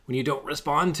When you don't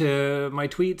respond to my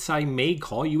tweets, I may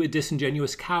call you a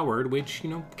disingenuous coward, which,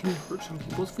 can hurt some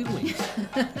people's feelings.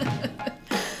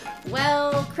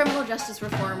 Well, criminal justice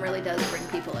reform really does bring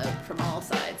people out from all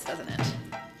sides, doesn't it?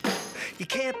 You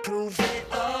can't prove it,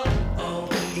 oh,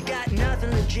 you got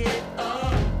nothing legit,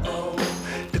 oh,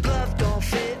 the glove don't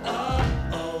fit,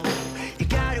 oh, you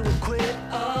gotta acquit,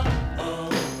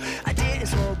 oh, I didn't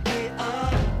smoke it,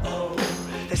 oh,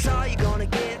 that's all you're gonna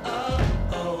get,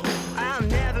 oh, I'll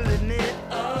never admit,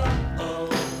 oh,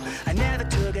 I never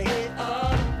took a hit,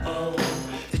 oh,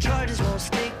 the charges won't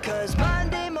stick, cause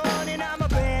Monday morning I'm a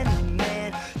brand new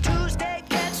man, Tuesday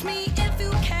catch me if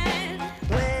you can,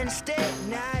 Wednesday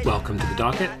night. Welcome to The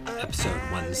Docket, episode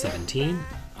 117.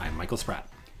 I'm Michael Spratt.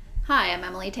 Hi, I'm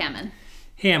Emily Tamman.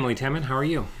 Hey, Emily Tamman, how are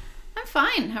you? I'm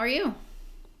fine. How are you?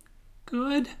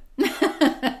 Good.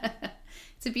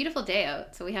 It's a beautiful day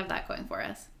out, so we have that going for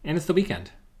us. And it's the weekend.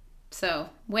 So,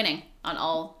 winning on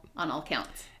all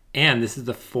counts. And this is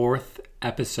the fourth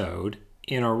episode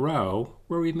in a row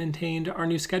where we've maintained our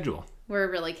new schedule.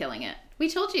 We're really killing it. We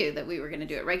told you that we were going to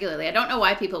do it regularly. I don't know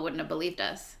why people wouldn't have believed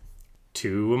us.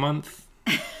 2 a month.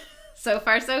 So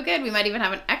far, so good. We might even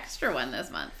have an extra one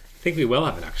this month. I think we will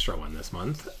have an extra one this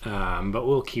month, but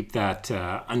we'll keep that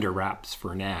under wraps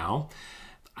for now.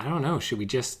 I don't know. Should we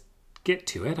just get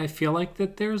to it? I feel like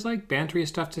that there's bantery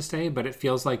stuff to say, but it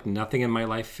feels like nothing in my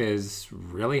life is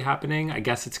really happening. I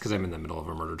guess it's because I'm in the middle of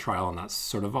a murder trial, and that's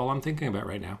sort of all I'm thinking about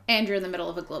right now. And you're in the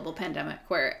middle of a global pandemic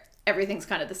where everything's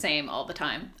kind of the same all the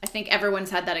time. I think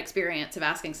everyone's had that experience of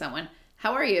asking someone,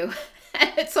 how are you?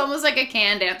 It's almost like a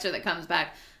canned answer that comes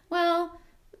back, well,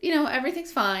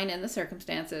 everything's fine in the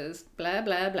circumstances, blah,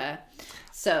 blah, blah.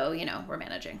 So, we're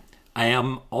managing. I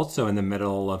am also in the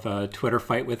middle of a Twitter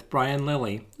fight with Brian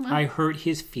Lilly. Well, I hurt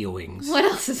his feelings. What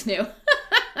else is new?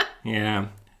 Yeah.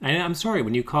 I'm sorry,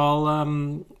 when you call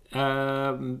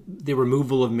the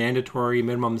removal of mandatory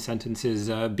minimum sentences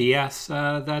BS,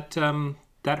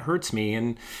 that hurts me.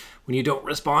 And when you don't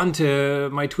respond to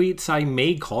my tweets, I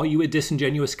may call you a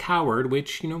disingenuous coward,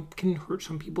 which, can hurt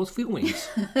some people's feelings.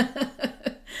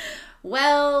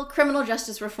 Well, criminal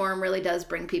justice reform really does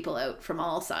bring people out from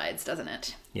all sides, doesn't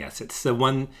it? Yes, it's the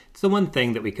one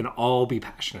thing that we can all be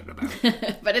passionate about.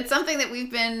 But it's something that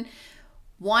we've been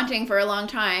wanting for a long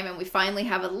time, and we finally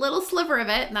have a little sliver of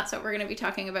it, and that's what we're going to be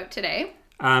talking about today.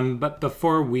 But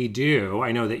before we do,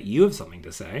 I know that you have something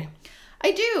to say.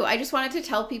 I do. I just wanted to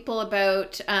tell people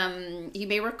about, you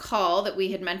may recall that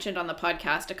we had mentioned on the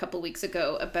podcast a couple weeks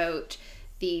ago about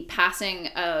the passing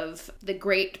of the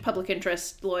great public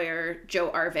interest lawyer,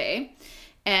 Joe Arvay.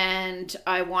 And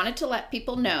I wanted to let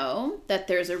people know that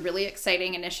there's a really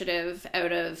exciting initiative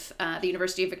out of the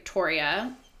University of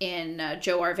Victoria in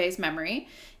Joe Arvay's memory.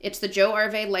 It's the Joe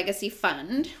Arvay Legacy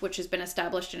Fund, which has been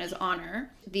established in his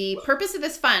honor. The purpose of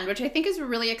this fund, which I think is a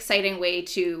really exciting way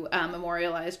to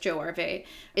memorialize Joe Arvay,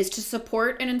 is to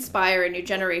support and inspire a new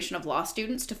generation of law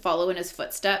students to follow in his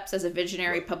footsteps as a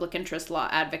visionary public interest law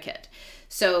advocate.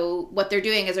 So what they're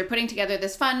doing is they're putting together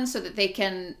this fund so that they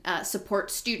can support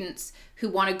students who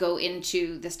want to go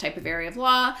into this type of area of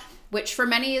law, which for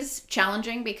many is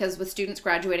challenging because with students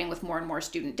graduating with more and more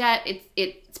student debt,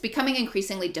 it's becoming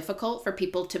increasingly difficult for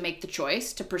people to make the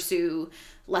choice to pursue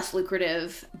less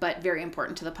lucrative but very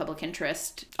important to the public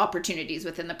interest opportunities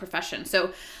within the profession.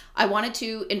 So I wanted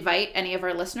to invite any of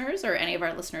our listeners or any of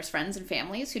our listeners' friends and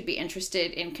families who'd be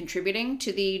interested in contributing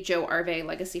to the Joe Arvay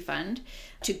Legacy Fund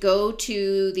to go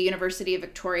to the University of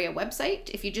Victoria website.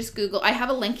 If you just Google, I have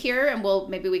a link here and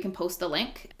maybe we can post the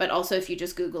link, but also if you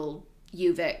just Google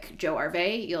UVic Joe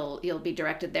Arvay, you'll be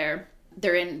directed there.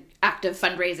 They're in active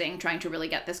fundraising trying to really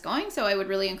get this going, so I would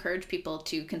really encourage people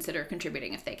to consider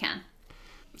contributing if they can.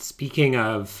 Speaking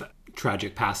of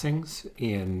tragic passings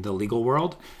in the legal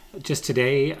world, just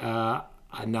today,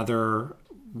 another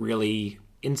really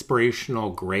inspirational,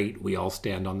 great, we all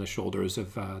stand on the shoulders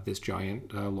of this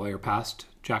giant lawyer passed,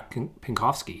 Jack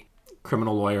Pinkofsky,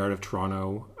 criminal lawyer out of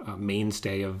Toronto,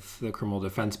 mainstay of the criminal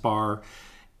defense bar,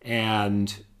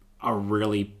 and a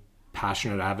really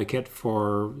passionate advocate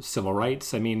for civil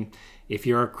rights. I mean, if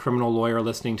you're a criminal lawyer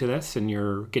listening to this and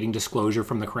you're getting disclosure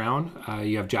from the Crown,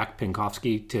 you have Jack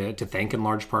Pinkofsky to thank in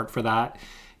large part for that.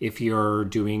 If you're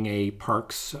doing a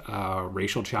Parks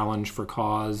racial challenge for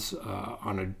cause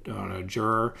on a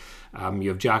juror, you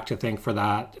have Jack to thank for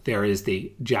that. There is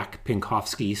the Jack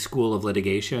Pinkofsky School of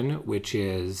Litigation, which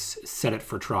is set it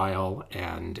for trial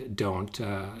and don't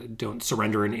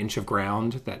surrender an inch of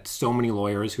ground, that so many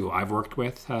lawyers who I've worked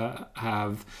with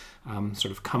have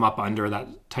sort of come up under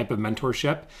that type of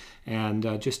mentorship.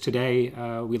 And just today,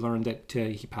 we learned that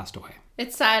he passed away.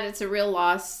 It's sad. It's a real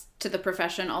loss to the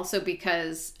profession also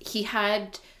because he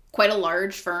had quite a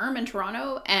large firm in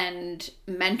Toronto and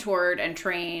mentored and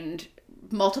trained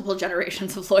multiple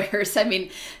generations of lawyers. I mean,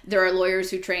 there are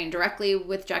lawyers who train directly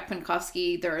with Jack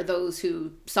Penkovsky. There are those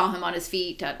who saw him on his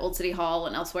feet at Old City Hall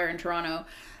and elsewhere in Toronto.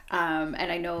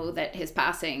 And I know that his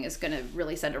passing is going to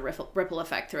really send a ripple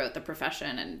effect throughout the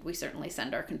profession. And we certainly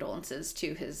send our condolences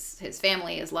to his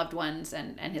family, his loved ones,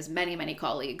 and his many, many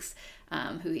colleagues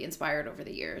who he inspired over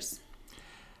the years.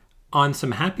 On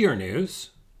some happier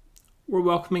news, we're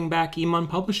welcoming back Emond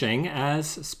Publishing as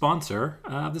sponsor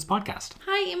of this podcast.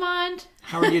 Hi, Emond.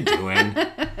 How are you doing?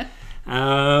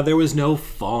 There was no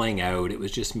falling out. It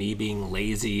was just me being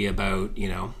lazy about,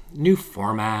 new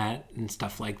format and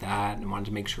stuff like that, and wanted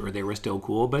to make sure they were still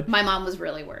cool. But my mom was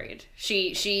really worried.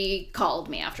 She called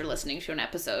me after listening to an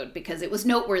episode because it was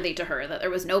noteworthy to her that there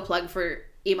was no plug for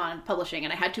Emond Publishing,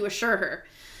 and I had to assure her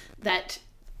that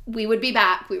we would be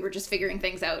back. We were just figuring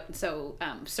things out. So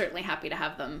certainly happy to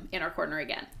have them in our corner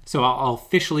again. So I'll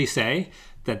officially say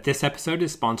that this episode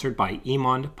is sponsored by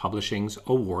Emond Publishing's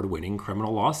award-winning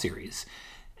criminal law series.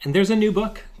 And there's a new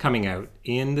book coming out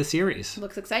in the series.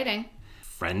 Looks exciting.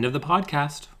 Friend of the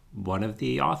podcast, one of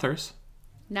the authors,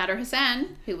 Nader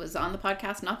Hassan, who was on the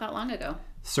podcast not that long ago.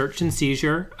 Search and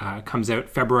Seizure comes out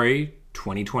February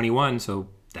 2021, so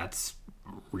that's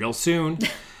real soon.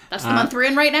 That's the month we're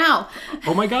in right now.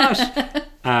 Oh my gosh.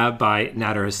 By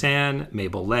Nader Hassan,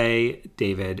 Mabel Lay,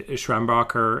 David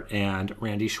Schrambacher, and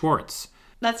Randy Schwartz.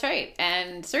 That's right.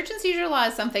 And search and seizure law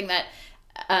is something that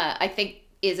I think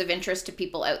is of interest to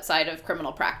people outside of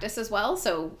criminal practice as well.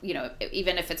 So,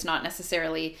 even if it's not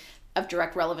necessarily of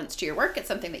direct relevance to your work, it's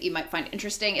something that you might find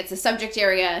interesting. It's a subject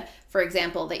area, for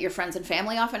example, that your friends and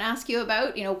family often ask you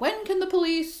about. When can the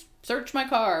police search my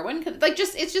car?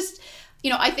 It's just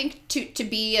I think to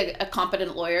be a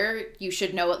competent lawyer, you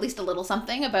should know at least a little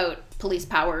something about police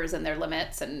powers and their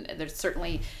limits. And there's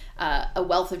certainly a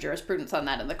wealth of jurisprudence on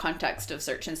that in the context of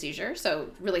search and seizure. So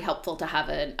really helpful to have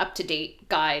an up-to-date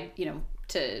guide,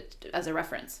 as a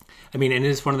reference. I mean, and it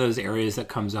is one of those areas that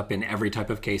comes up in every type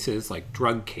of cases, like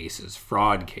drug cases,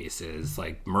 fraud cases,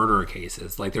 like murder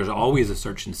cases. Like there's always a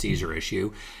search and seizure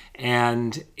issue.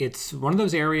 And it's one of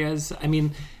those areas, I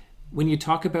mean, when you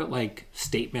talk about like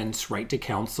statements, right to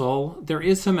counsel, there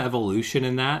is some evolution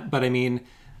in that. But I mean,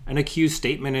 an accused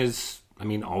statement is,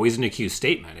 always an accused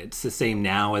statement. It's the same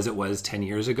now as it was 10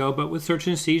 years ago. But with search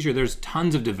and seizure, there's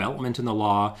tons of development in the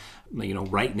law,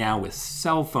 right now with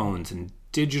cell phones and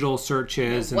digital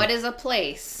searches. What is a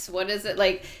place? What is it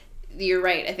like? You're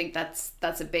right. I think that's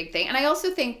a big thing. And I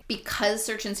also think because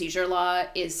search and seizure law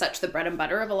is such the bread and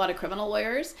butter of a lot of criminal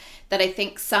lawyers, that I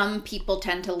think some people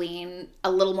tend to lean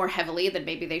a little more heavily than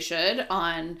maybe they should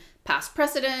on past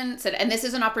precedents. And this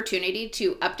is an opportunity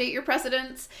to update your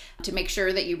precedents, to make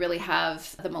sure that you really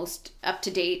have the most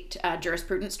up-to-date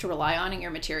jurisprudence to rely on in your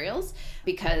materials,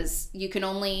 because you can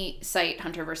only cite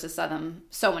Hunter versus Southam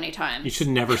so many times. You should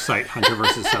never cite Hunter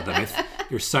versus Southam. If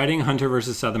you're citing Hunter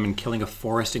versus Southam and killing a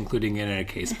forest, including it in a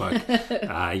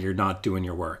casebook, you're not doing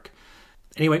your work.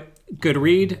 Anyway, good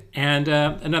read, and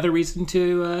another reason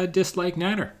to dislike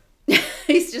Nader.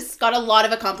 He's just got a lot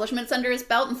of accomplishments under his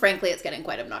belt, and frankly, it's getting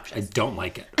quite obnoxious. I don't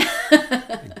like it.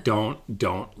 I don't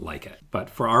like it. But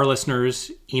for our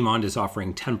listeners, Emond is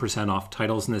offering 10% off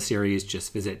titles in the series.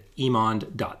 Just visit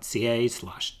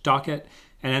emond.ca/docket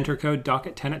and enter code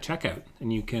docket10 at checkout.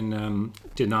 And you can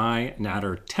deny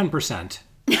Nader 10%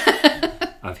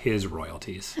 of his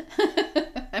royalties.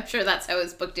 I'm sure that's how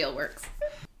his book deal works.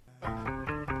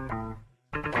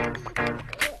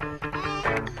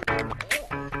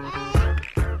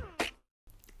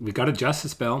 We got a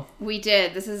justice bill. We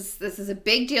did. This is a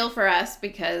big deal for us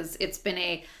because it's been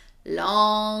a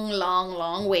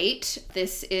long wait.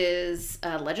 This is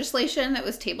legislation that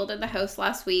was tabled in the House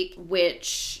last week,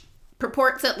 which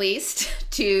purports at least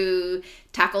to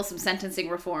tackle some sentencing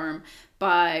reform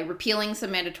by repealing some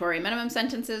mandatory minimum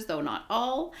sentences, though not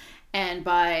all, and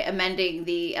by amending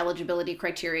the eligibility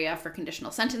criteria for conditional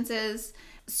sentences.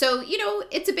 So,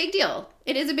 it's a big deal.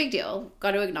 It is a big deal.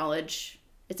 Got to acknowledge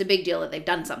it's a big deal that they've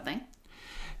done something.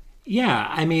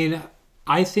 Yeah,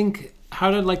 I think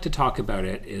how I'd like to talk about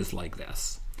it is like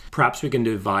this. Perhaps we can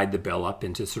divide the bill up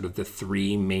into sort of the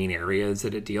three main areas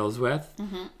that it deals with.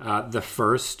 Mm-hmm. The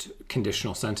first,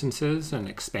 conditional sentences and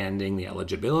expanding the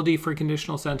eligibility for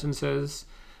conditional sentences.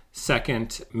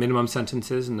 Second, minimum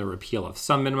sentences and the repeal of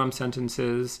some minimum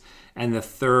sentences. And the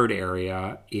third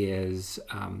area is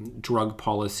drug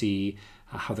policy,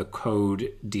 how the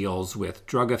code deals with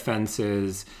drug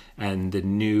offenses and the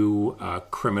new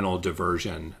criminal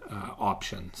diversion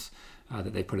options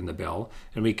that they put in the bill.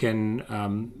 And we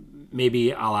can,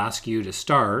 maybe I'll ask you to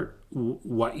start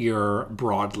what your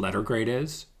broad letter grade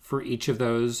is for each of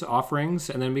those offerings,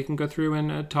 and then we can go through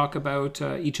and talk about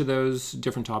each of those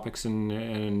different topics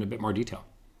in a bit more detail.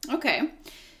 Okay.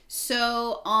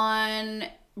 So on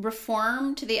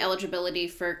reform to the eligibility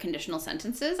for conditional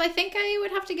sentences, I think I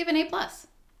would have to give an A+.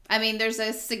 I mean, there's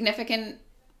a significant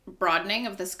broadening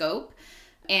of the scope,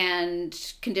 and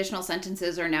conditional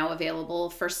sentences are now available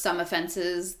for some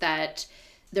offenses that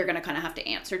they're going to kind of have to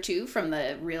answer to from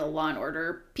the real law and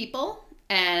order people.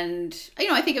 And,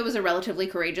 I think it was a relatively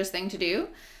courageous thing to do.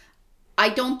 I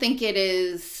don't think it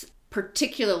is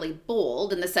particularly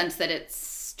bold in the sense that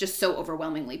it's just so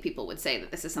overwhelmingly people would say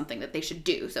that this is something that they should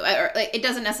do. So it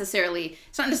doesn't necessarily,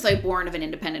 it's not necessarily born of an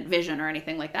independent vision or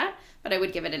anything like that, but I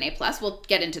would give it an A+. We'll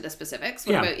get into the specifics.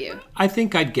 What about you? I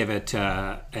think I'd give it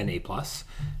an A+.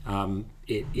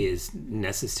 It is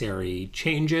necessary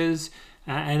changes,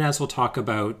 and as we'll talk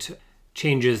about,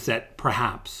 changes that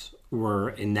perhaps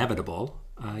were inevitable,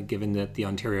 given that the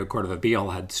Ontario Court of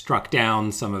Appeal had struck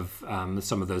down some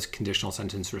of those conditional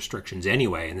sentence restrictions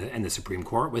anyway, and the Supreme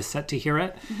Court was set to hear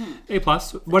it. Mm-hmm. A+.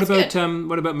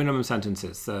 What about minimum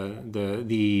sentences? And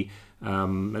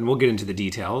we'll get into the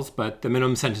details, but the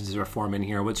minimum sentences reform in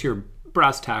here. What's your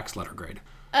brass tacks letter grade?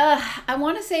 I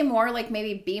want to say more like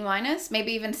maybe B-,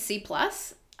 maybe even C+.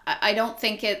 I don't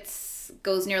think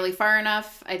goes nearly far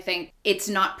enough. I think it's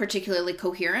not particularly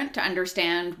coherent to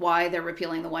understand why they're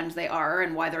repealing the ones they are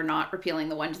and why they're not repealing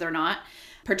the ones they're not,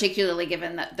 particularly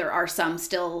given that there are some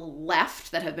still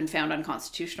left that have been found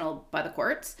unconstitutional by the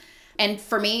courts. And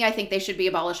for me, I think they should be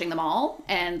abolishing them all,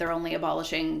 and they're only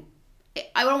abolishing,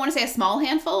 I don't want to say a small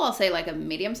handful, I'll say like a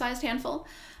medium-sized handful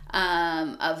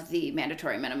of the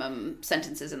mandatory minimum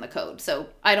sentences in the code. So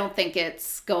I don't think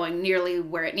it's going nearly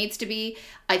where it needs to be.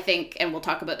 I think, and we'll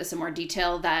talk about this in more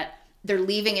detail, that they're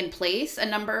leaving in place a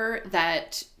number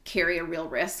that carry a real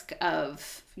risk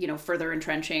of, further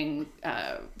entrenching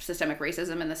systemic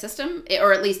racism in the system,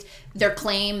 or at least their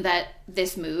claim that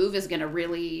this move is going to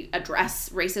really address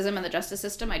racism in the justice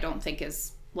system, I don't think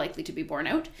is likely to be borne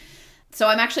out. So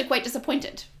I'm actually quite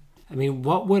disappointed. I mean,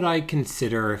 what would I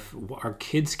consider if our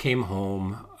kids came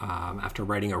home after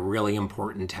writing a really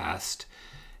important test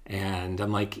and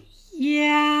I'm like,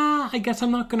 yeah, I guess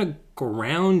I'm not going to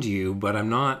ground you, but I'm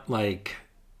not like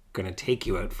going to take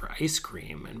you out for ice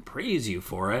cream and praise you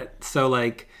for it. So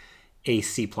like a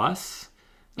C+,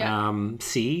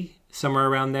 C, somewhere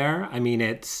around there. I mean,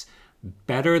 it's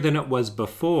better than it was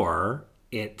before.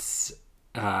 It's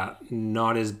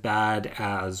not as bad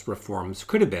as reforms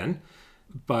could have been,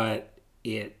 but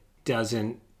it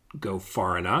doesn't go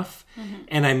far enough. Mm-hmm.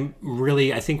 And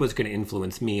I think what's going to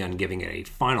influence me on giving it a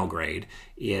final grade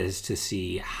is to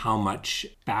see how much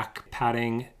back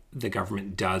patting the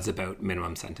government does about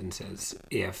minimum sentences.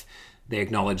 If they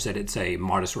acknowledge that it's a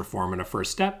modest reform and a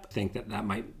first step, I think that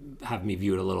might have me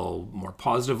viewed a little more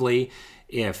positively.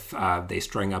 If they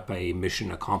string up a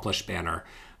mission accomplished banner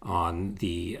on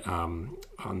the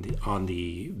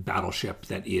battleship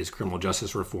that is criminal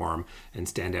justice reform and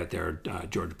stand out there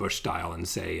George Bush style and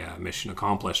say mission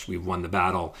accomplished, we've won the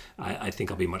battle, I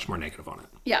think I'll be much more negative on it.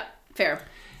 Yeah, fair.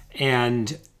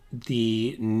 And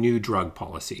the new drug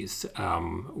policies,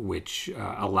 which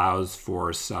allows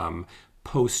for some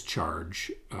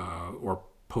post-charge or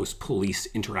post-police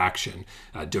interaction,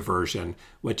 diversion.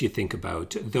 What do you think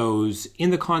about those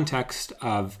in the context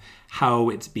of how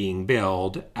it's being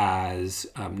billed as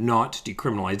not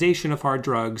decriminalization of hard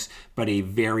drugs, but a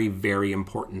very, very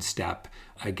important step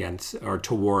against or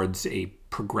towards a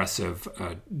progressive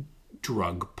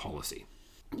drug policy?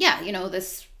 Yeah,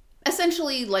 this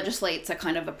essentially legislates a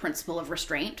kind of a principle of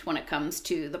restraint when it comes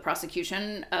to the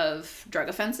prosecution of drug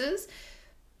offenses.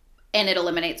 And it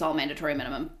eliminates all mandatory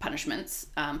minimum punishments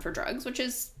for drugs, which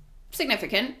is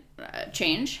significant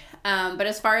change. But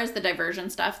as far as the diversion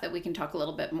stuff that we can talk a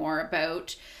little bit more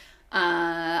about,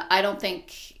 I don't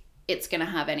think it's going to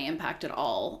have any impact at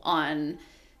all on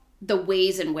the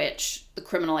ways in which the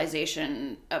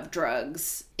criminalization of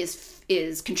drugs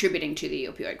is contributing to the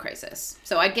opioid crisis.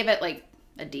 So I'd give it like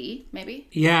a D, maybe.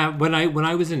 Yeah, when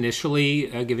I was initially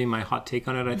giving my hot take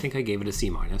on it, I think I gave it a C-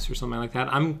 or something like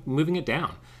that. I'm moving it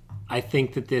down. I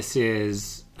think that this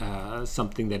is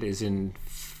something that is in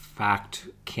fact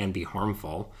can be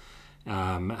harmful,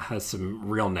 has some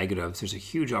real negatives. There's a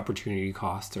huge opportunity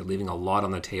cost. They're leaving a lot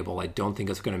on the table. I don't think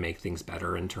it's going to make things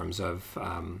better in terms of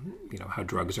how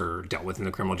drugs are dealt with in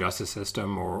the criminal justice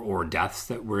system or deaths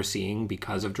that we're seeing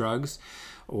because of drugs,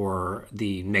 or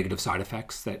the negative side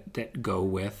effects that go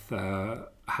with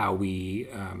how we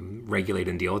regulate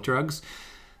and deal with drugs.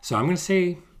 So I'm going to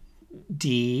say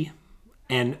D,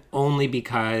 and only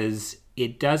because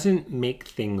it doesn't make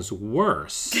things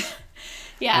worse.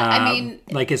 Yeah, I mean...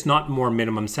 Like, it's not more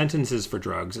minimum sentences for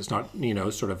drugs. It's not,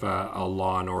 sort of a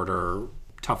law and order,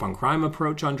 tough on crime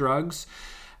approach on drugs.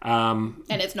 And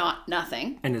it's not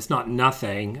nothing. And it's not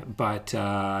nothing, but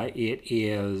it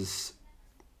is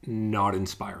not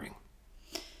inspiring.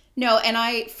 No,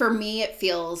 and for me, it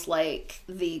feels like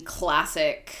the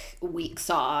classic weak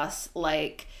sauce,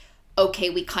 like, okay,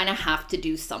 we kind of have to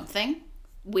do something.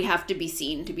 We have to be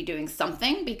seen to be doing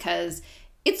something, because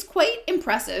it's quite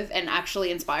impressive and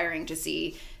actually inspiring to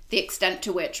see the extent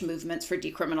to which movements for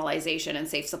decriminalization and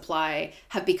safe supply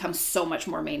have become so much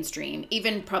more mainstream,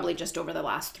 even probably just over the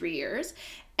last 3 years,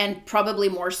 and probably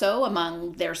more so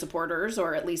among their supporters,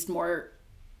 or at least more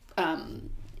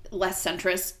less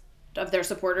centrist of their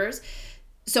supporters.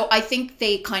 So I think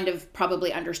they kind of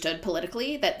probably understood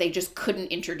politically that they just couldn't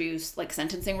introduce like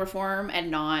sentencing reform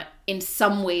and not in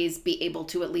some ways be able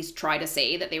to at least try to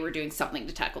say that they were doing something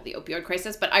to tackle the opioid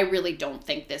crisis. But I really don't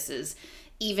think this is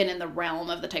even in the realm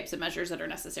of the types of measures that are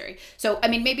necessary. So, I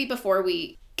mean, maybe before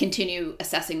we continue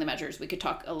assessing the measures, we could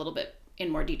talk a little bit in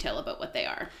more detail about what they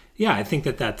are. Yeah, I think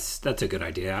that's a good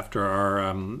idea. After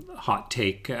our hot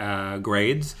take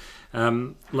grades,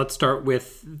 let's start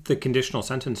with the conditional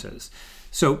sentences.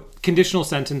 So conditional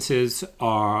sentences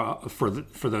are, for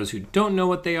those who don't know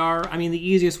what they are, I mean, the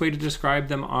easiest way to describe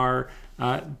them are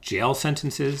jail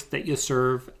sentences that you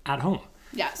serve at home.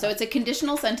 Yeah, so it's a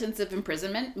conditional sentence of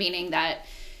imprisonment, meaning that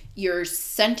you're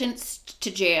sentenced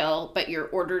to jail, but you're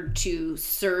ordered to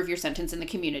serve your sentence in the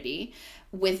community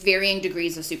with varying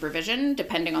degrees of supervision,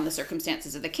 depending on the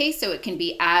circumstances of the case. So it can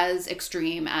be as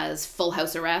extreme as full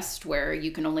house arrest, where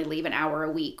you can only leave an hour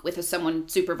a week with someone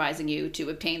supervising you to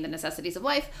obtain the necessities of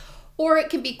life. Or it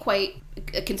can be quite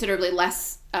considerably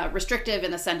less restrictive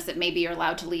in the sense that maybe you're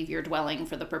allowed to leave your dwelling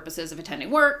for the purposes of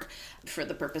attending work, for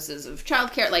the purposes of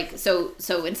childcare. Like, so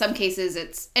in some cases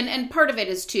it's, and part of it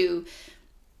is to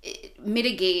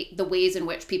mitigate the ways in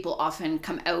which people often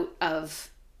come out of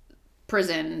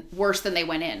prison worse than they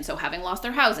went in. So having lost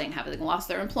their housing, having lost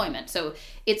their employment. So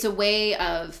it's a way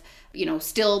of,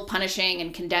 still punishing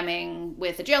and condemning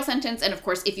with a jail sentence. And of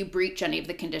course, if you breach any of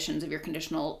the conditions of your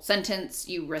conditional sentence,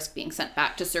 you risk being sent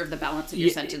back to serve the balance of your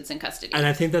sentence in custody. And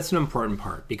I think that's an important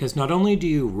part, because not only do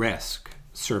you risk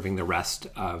serving the rest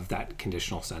of that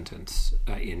conditional sentence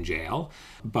in jail,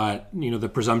 but, the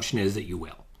presumption is that you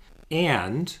will.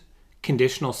 And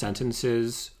conditional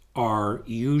sentences are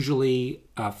usually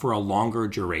for a longer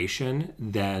duration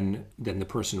than the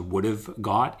person would have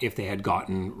got if they had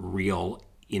gotten real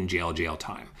in-jail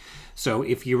time. So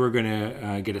if you were going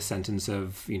to get a sentence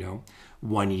of,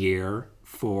 1 year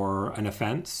for an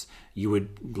offense, you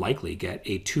would likely get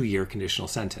a 2-year conditional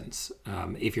sentence.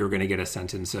 If you were going to get a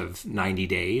sentence of 90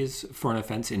 days for an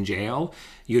offense in jail,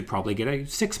 you'd probably get a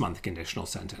 6-month conditional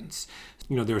sentence.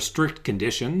 There are strict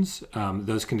conditions.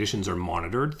 Those conditions are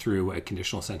monitored through a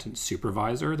conditional sentence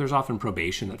supervisor. There's often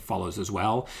probation that follows as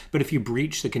well. But if you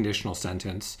breach the conditional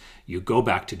sentence, you go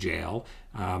back to jail.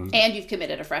 And you've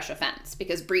committed a fresh offense,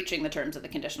 because breaching the terms of the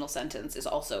conditional sentence is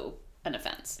also an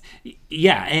offense.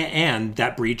 Yeah, and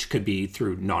that breach could be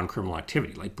through non-criminal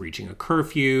activity, like breaching a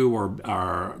curfew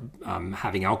or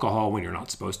having alcohol when you're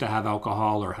not supposed to have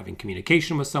alcohol, or having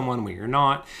communication with someone when you're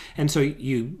not. And so if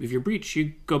you breach,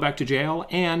 you go back to jail,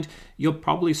 and you'll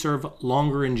probably serve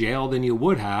longer in jail than you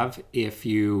would have if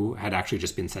you had actually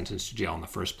just been sentenced to jail in the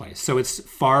first place. So it's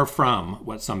far from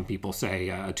what some people say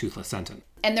a toothless sentence.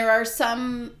 And there are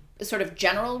some sort of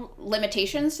general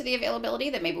limitations to the availability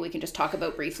that maybe we can just talk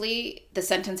about briefly. The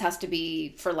sentence has to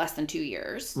be for less than 2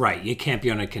 years. Right. You can't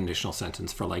be on a conditional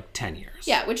sentence for like 10 years.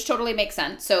 Yeah, which totally makes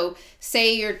sense. So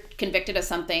say you're convicted of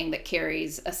something that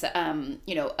carries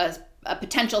a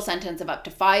potential sentence of up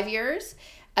to 5 years.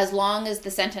 As long as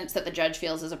the sentence that the judge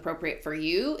feels is appropriate for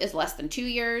you is less than 2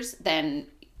 years, then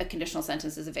a conditional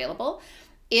sentence is available.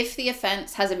 If the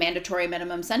offense has a mandatory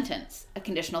minimum sentence, a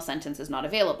conditional sentence is not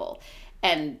available.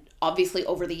 And obviously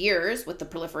over the years, with the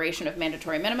proliferation of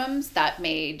mandatory minimums, that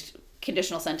made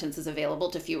conditional sentences available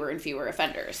to fewer and fewer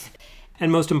offenders.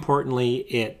 And most importantly,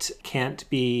 it can't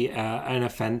be an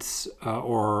offense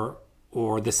or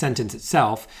the sentence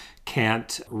itself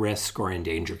can't risk or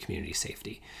endanger community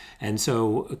safety. And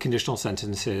so conditional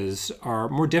sentences are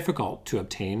more difficult to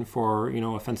obtain for,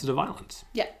 offenses of violence.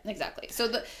 Yeah, exactly.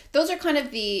 So those are kind of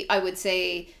I would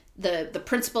say, the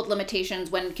principled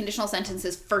limitations. When conditional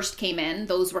sentences first came in,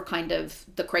 those were kind of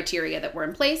the criteria that were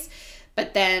in place.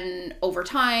 But then over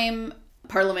time,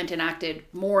 Parliament enacted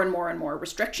more and more and more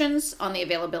restrictions on the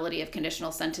availability of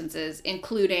conditional sentences,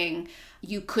 including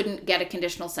you couldn't get a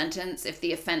conditional sentence if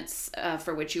the offense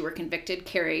for which you were convicted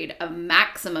carried a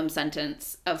maximum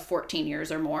sentence of 14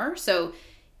 years or more. So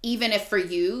even if for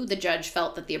you, the judge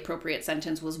felt that the appropriate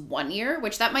sentence was 1 year,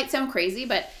 which that might sound crazy,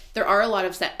 but there are a lot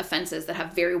of offenses that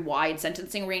have very wide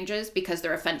sentencing ranges because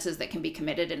they're offenses that can be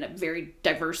committed in a very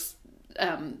diverse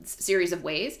series of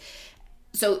ways.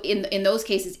 So in those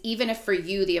cases, even if for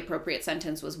you the appropriate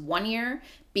sentence was 1 year,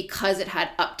 because it had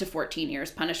up to 14 years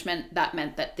punishment, that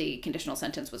meant that the conditional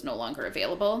sentence was no longer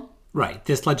available. Right.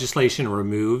 This legislation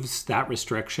removes that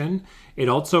restriction. It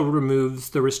also removes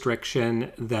the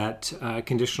restriction that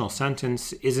conditional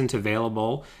sentence isn't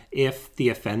available if the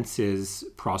offense is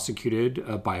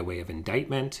prosecuted by way of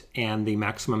indictment and the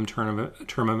maximum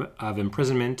term of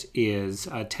imprisonment is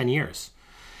 10 years.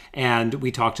 And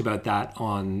we talked about that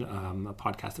on a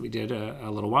podcast that we did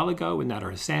a little while ago in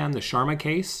Nader Hassan, the Sharma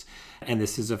case. And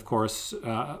this is, of course,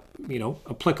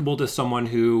 applicable to someone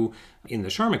who, in the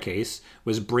Sharma case,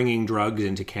 was bringing drugs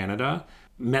into Canada,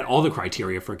 met all the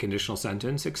criteria for a conditional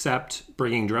sentence, except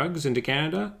bringing drugs into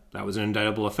Canada. That was an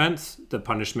indictable offense. The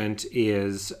punishment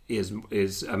is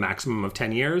a maximum of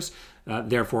 10 years.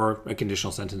 Therefore, a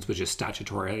conditional sentence was just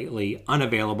statutorily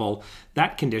unavailable.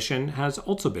 That condition has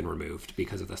also been removed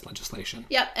because of this legislation.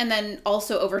 Yeah, and then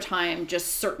also over time,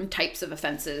 just certain types of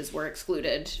offenses were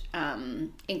excluded,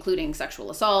 including sexual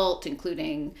assault,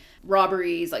 including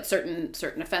robberies, like certain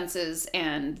offenses,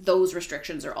 and those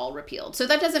restrictions are all repealed. So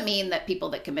that doesn't mean that people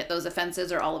that commit those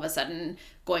offenses are all of a sudden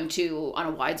going to, on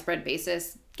a widespread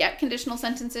basis, get conditional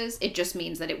sentences. It just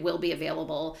means that it will be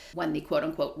available when the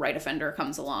quote-unquote right offender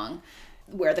comes along,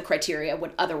 where the criteria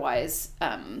would otherwise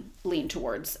lean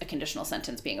towards a conditional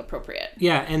sentence being appropriate.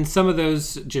 Yeah, and some of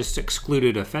those just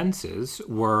excluded offenses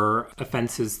were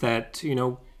offenses that,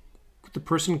 the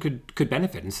person could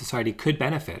benefit and society could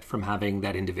benefit from having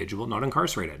that individual not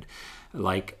incarcerated,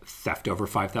 like theft over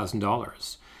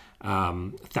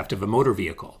 $5,000, theft of a motor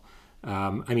vehicle.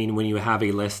 When you have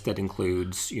a list that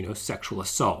includes, sexual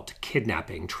assault,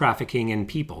 kidnapping, trafficking in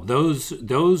people,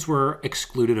 those were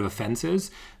excluded of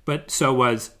offenses, but so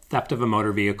was theft of a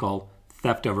motor vehicle,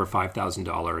 theft over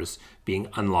 $5,000, being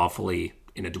unlawfully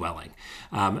in a dwelling.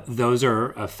 Those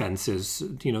are offenses,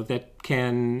 that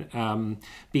can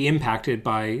be impacted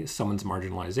by someone's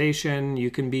marginalization.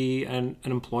 You can be an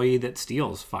employee that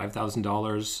steals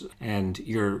 $5,000 and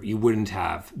you wouldn't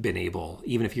have been able,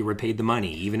 even if you were paid the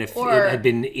money, even if it had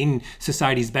been in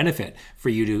society's benefit for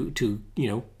you to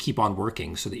keep on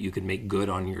working so that you could make good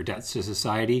on your debts to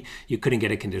society, you couldn't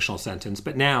get a conditional sentence.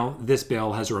 But now this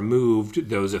bill has removed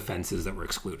those offenses that were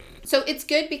excluded. So it's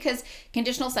good because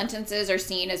conditional sentences are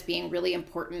seen as being really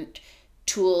important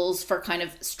tools for kind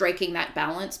of striking that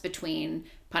balance between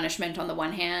punishment on the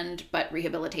one hand, but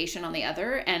rehabilitation on the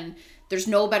other. And there's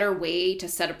no better way to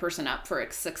set a person up for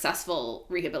a successful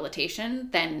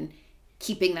rehabilitation than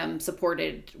keeping them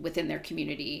supported within their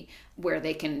community where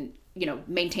they can,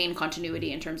 maintain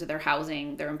continuity in terms of their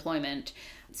housing, their employment.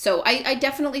 So I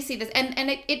definitely see this.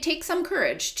 And it takes some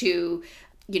courage to,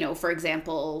 for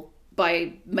example,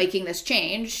 by making this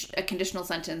change, a conditional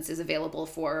sentence is available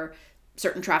for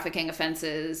certain trafficking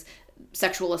offenses,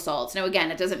 sexual assaults. Now,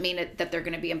 again, it doesn't mean that they're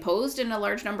going to be imposed in a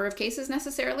large number of cases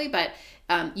necessarily, but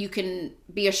you can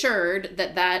be assured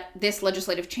that this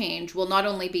legislative change will not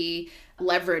only be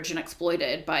leveraged and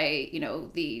exploited by,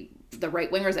 the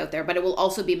right-wingers out there, but it will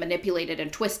also be manipulated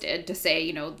and twisted to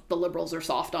say, the liberals are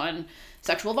soft on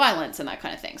sexual violence and that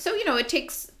kind of thing. So, it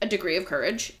takes a degree of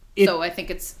courage. So I think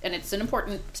it's an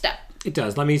important step. It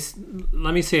does. Let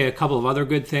me say a couple of other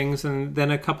good things and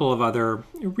then a couple of other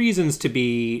reasons to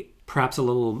be perhaps a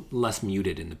little less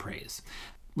muted in the praise.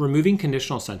 Removing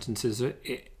conditional sentences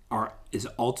is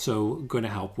also going to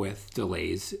help with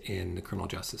delays in the criminal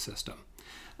justice system.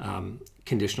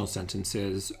 Conditional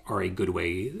sentences are a good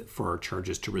way for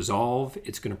charges to resolve.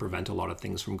 It's going to prevent a lot of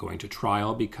things from going to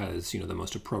trial because, the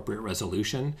most appropriate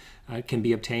resolution can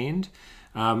be obtained.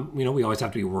 We always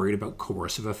have to be worried about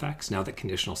coercive effects. Now that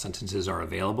conditional sentences are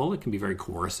available, it can be very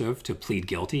coercive to plead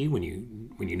guilty when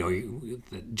you know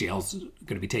that jail's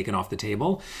going to be taken off the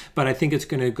table. But I think it's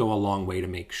going to go a long way to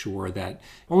make sure that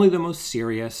only the most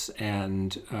serious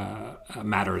and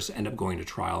matters end up going to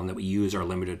trial, and that we use our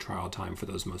limited trial time for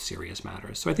those most serious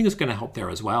matters. So I think it's going to help there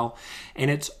as well.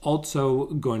 And it's also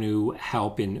going to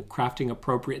help in crafting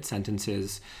appropriate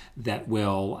sentences that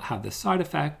will have the side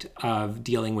effect of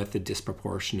dealing with the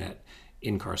disproportionate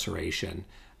incarceration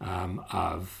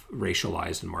of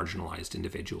racialized and marginalized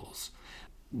individuals.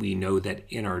 We know that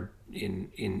in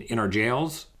our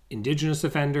jails, Indigenous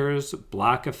offenders,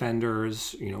 Black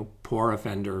offenders, poor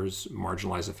offenders,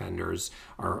 marginalized offenders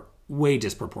are way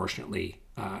disproportionately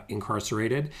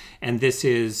incarcerated. And this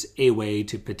is a way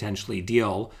to potentially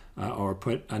deal or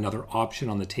put another option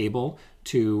on the table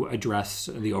to address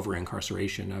the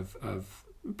over-incarceration of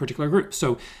particular groups.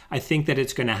 So I think that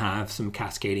it's going to have some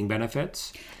cascading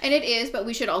benefits. And it is, but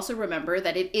we should also remember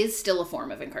that it is still a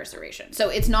form of incarceration. So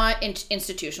it's not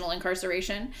institutional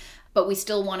incarceration, but we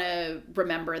still want to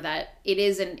remember that it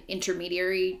is an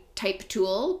intermediary type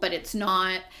tool, but it's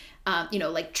not,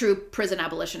 like true prison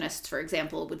abolitionists, for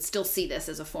example, would still see this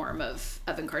as a form of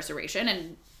incarceration.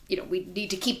 And, we need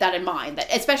to keep that in mind,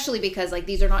 that especially because like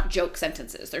these are not joke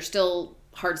sentences. They're still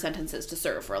hard sentences to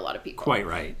serve for a lot of people. Quite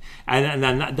right. And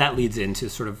then that leads into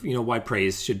sort of, why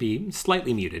praise should be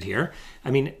slightly muted here.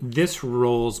 I mean, this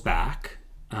rolls back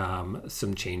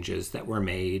some changes that were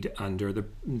made under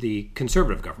the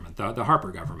Conservative government, the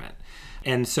Harper government.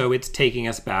 And so it's taking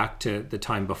us back to the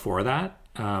time before that.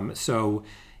 So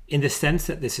in the sense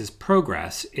that this is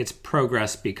progress, it's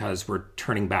progress because we're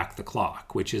turning back the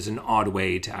clock, which is an odd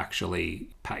way to actually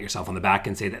pat yourself on the back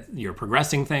and say that you're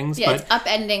progressing things. Yeah, it's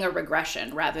upending a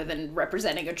regression rather than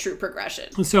representing a true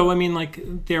progression. So, I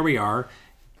mean, there we are.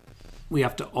 We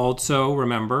have to also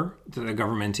remember that the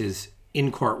government is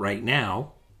in court right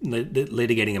now,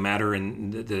 litigating a matter in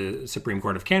the Supreme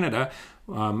Court of Canada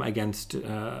against,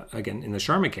 again, in the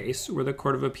Sharma case, where the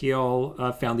Court of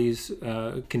Appeal found these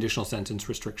conditional sentence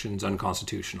restrictions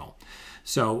unconstitutional.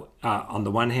 So on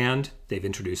the one hand, they've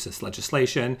introduced this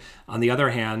legislation. On the other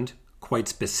hand, quite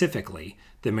specifically,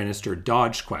 the minister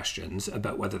dodged questions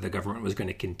about whether the government was going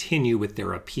to continue with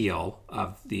their appeal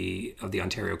of the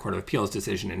Ontario Court of Appeal's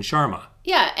decision in Sharma.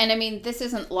 Yeah, and I mean, this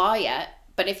isn't law yet.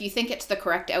 But if you think it's the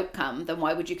correct outcome, then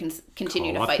why would you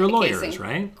continue to fight the case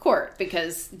in court?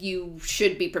 Because you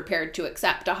should be prepared to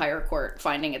accept a higher court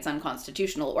finding it's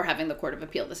unconstitutional or having the Court of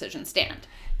Appeal decision stand.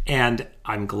 And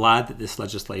I'm glad that this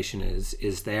legislation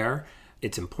is there.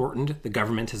 It's important. The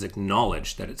government has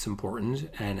acknowledged that it's important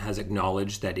and has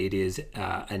acknowledged that it is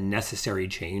a necessary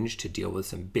change to deal with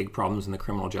some big problems in the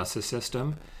criminal justice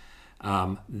system.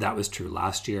 That was true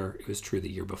last year. It was true the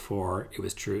year before. It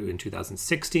was true in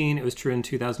 2016. It was true in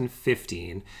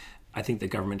 2015. I think the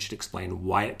government should explain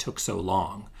why it took so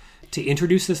long to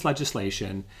introduce this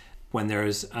legislation when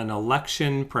there's an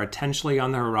election potentially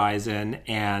on the horizon.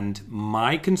 And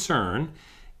my concern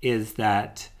is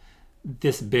that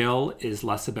this bill is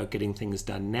less about getting things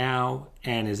done now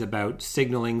and is about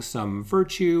signaling some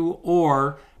virtue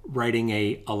or writing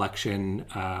a election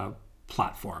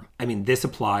platform. I mean, this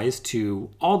applies to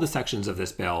all the sections of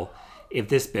this bill. If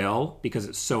this bill, because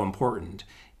it's so important,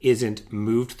 isn't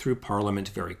moved through Parliament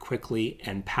very quickly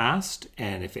and passed,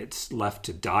 and if it's left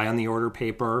to die on the order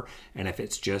paper, and if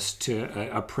it's just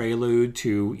a prelude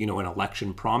to, an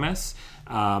election promise,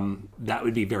 that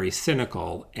would be very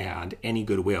cynical, and any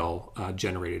goodwill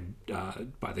generated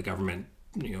by the government,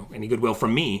 any goodwill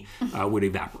from me would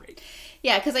evaporate.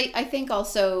 Yeah, because I think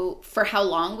also for how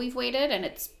long we've waited, and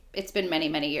it's been many,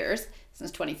 many years,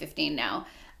 since 2015 now,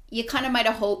 you kind of might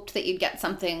have hoped that you'd get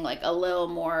something like a little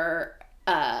more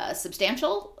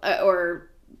substantial or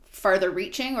farther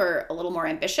reaching or a little more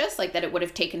ambitious, like that it would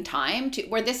have taken time to,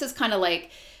 where this is kind of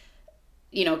like,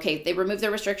 okay, they removed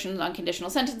their restrictions on conditional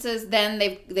sentences, then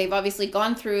they've obviously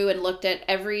gone through and looked at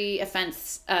every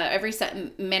offense, every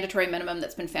mandatory minimum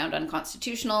that's been found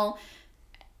unconstitutional,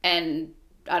 and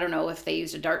I don't know if they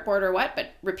used a dartboard or what,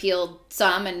 but repealed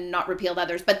some and not repealed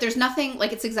others. But there's nothing,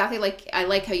 like, it's exactly like, I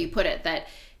like how you put it, that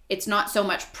it's not so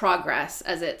much progress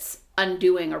as it's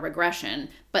undoing a regression,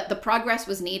 but the progress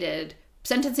was needed.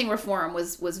 Sentencing reform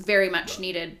was very much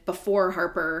needed before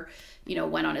Harper,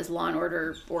 went on his Law and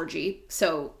Order orgy.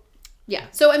 So, yeah.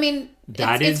 So, I mean,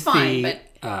 it's fine,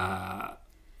 but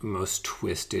most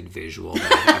twisted visual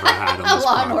that I've ever had on this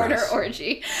Law and Order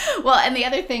orgy. Well, and the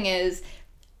other thing is,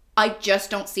 I just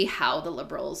don't see how the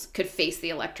Liberals could face the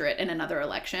electorate in another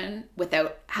election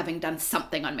without having done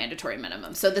something on mandatory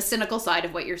minimum. So the cynical side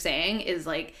of what you're saying is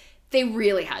like, they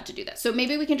really had to do that. So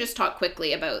maybe we can just talk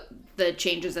quickly about the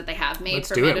changes that they have made. Let's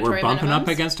for do mandatory it. We're bumping minimums. up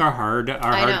against our hard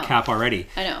cap already.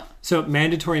 I know. So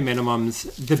mandatory minimums,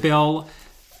 the bill,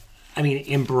 I mean,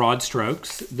 in broad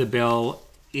strokes, the bill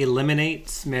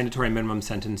eliminates mandatory minimum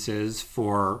sentences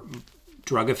for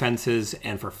drug offenses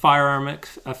and for firearm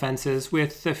offenses,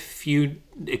 with a few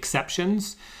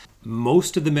exceptions.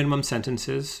 Most of the minimum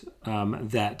sentences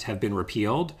that have been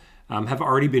repealed have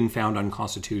already been found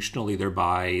unconstitutional, either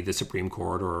by the Supreme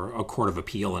Court or a court of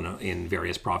appeal in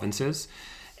various provinces.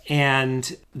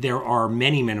 And there are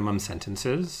many minimum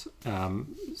sentences,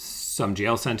 some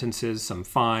jail sentences, some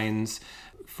fines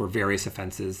for various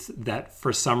offenses that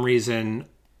for some reason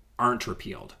aren't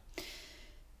repealed.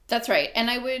 That's right. And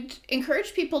I would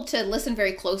encourage people to listen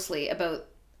very closely about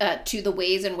to the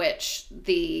ways in which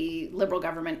the Liberal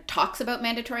government talks about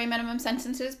mandatory minimum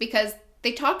sentences, because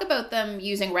they talk about them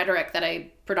using rhetoric that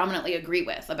I predominantly agree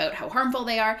with about how harmful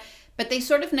they are, but they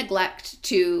sort of neglect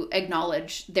to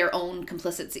acknowledge their own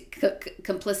complicitness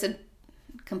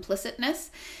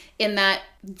in that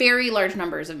very large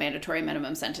numbers of mandatory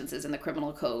minimum sentences in the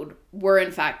criminal code were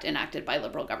in fact enacted by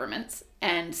liberal governments,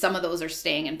 and some of those are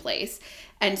staying in place.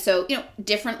 And so,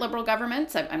 different liberal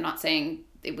governments, I'm not saying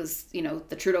it was,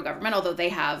 the Trudeau government, although they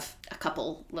have a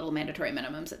couple little mandatory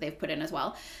minimums that they've put in as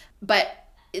well. But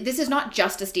this is not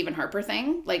just a Stephen Harper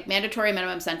thing. Like, mandatory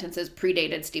minimum sentences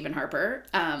predated Stephen Harper.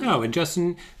 No,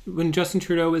 and when Justin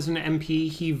Trudeau was an MP,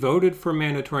 he voted for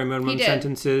mandatory minimum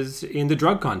sentences in the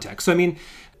drug context. So, I mean,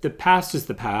 the past is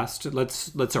the past.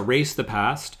 Let's erase the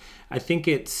past. I think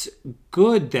it's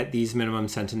good that these minimum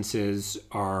sentences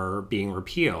are being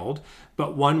repealed,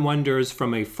 but one wonders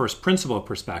from a first principle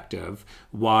perspective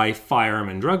why firearm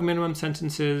and drug minimum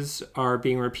sentences are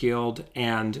being repealed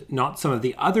and not some of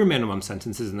the other minimum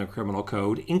sentences in the criminal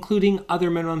code, including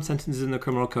other minimum sentences in the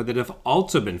criminal code that have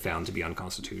also been found to be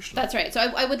unconstitutional. That's right. So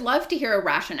I would love to hear a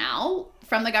rationale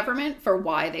from the government for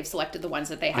why they've selected the ones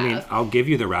that they have. I mean, I'll give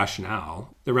you the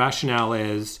rationale. The rationale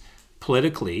is,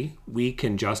 politically, we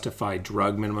can justify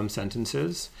drug minimum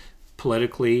sentences,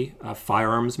 politically,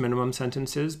 firearms minimum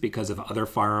sentences because of other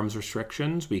firearms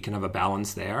restrictions. We can have a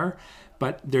balance there.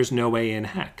 But there's no way in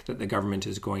heck that the government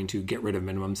is going to get rid of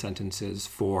minimum sentences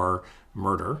for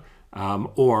murder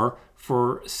or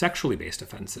for sexually based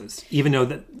offenses, even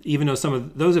though some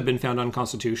of those have been found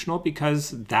unconstitutional, because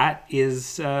that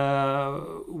is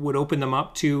would open them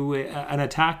up to an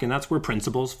attack, and that's where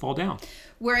principles fall down.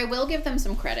 Where I will give them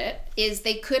some credit is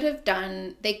they could have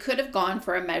gone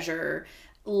for a measure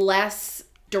less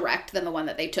direct than the one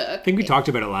that they took. I think we talked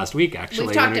about it last week, actually.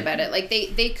 We've talked about it. Like,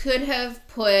 they could have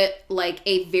put like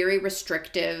a very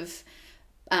restrictive,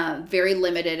 very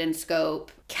limited in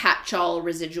scope, catch-all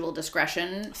residual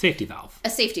discretion. A safety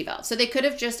valve. So they could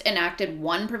have just enacted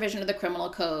one provision of the criminal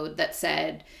code that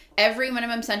said every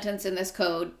minimum sentence in this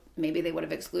code, maybe they would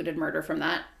have excluded murder from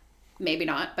that, maybe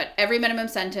not, but every minimum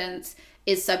sentence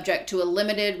is subject to a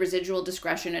limited residual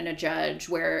discretion in a judge,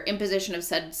 where imposition of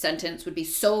said sentence would be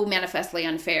so manifestly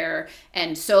unfair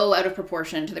and so out of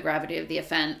proportion to the gravity of the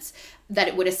offense that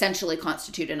it would essentially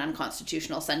constitute an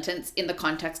unconstitutional sentence in the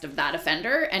context of that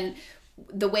offender. And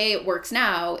the way it works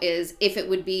now is, if it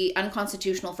would be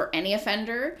unconstitutional for any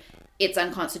offender, it's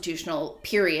unconstitutional,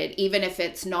 period, even if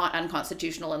it's not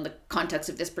unconstitutional in the context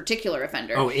of this particular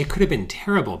offender. Oh, it could have been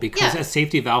terrible, because a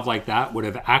safety valve like that would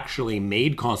have actually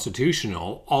made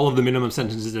constitutional all of the minimum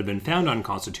sentences that have been found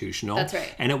unconstitutional. That's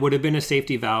right. And it would have been a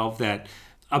safety valve that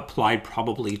applied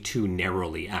probably too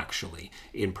narrowly, actually,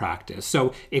 in practice.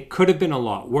 So it could have been a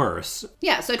lot worse.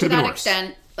 Yeah, so to that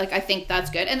extent, like, I think that's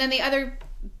good. And then the other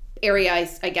area,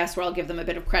 I guess, where I'll give them a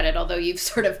bit of credit, although you've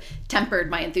sort of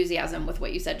tempered my enthusiasm with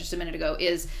what you said just a minute ago,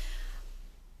 is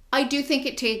I do think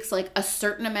it takes like a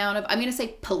certain amount of, I'm going to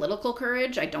say political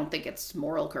courage. I don't think it's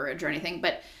moral courage or anything,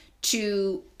 but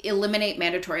to eliminate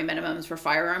mandatory minimums for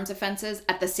firearms offenses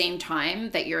at the same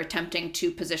time that you're attempting to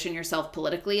position yourself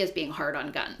politically as being hard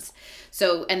on guns.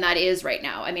 So, and that is right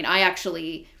now. I mean, I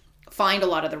actually find a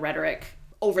lot of the rhetoric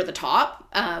over the top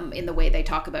in the way they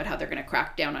talk about how they're going to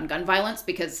crack down on gun violence,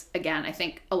 because, again, I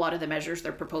think a lot of the measures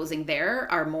they're proposing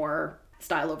there are more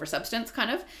style over substance, kind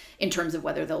of, in terms of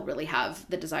whether they'll really have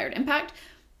the desired impact.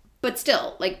 But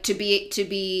still, like, to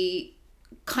be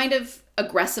kind of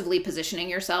aggressively positioning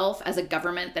yourself as a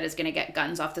government that is going to get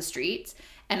guns off the streets,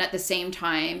 and at the same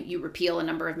time you repeal a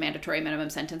number of mandatory minimum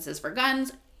sentences for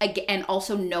guns, and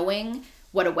also knowing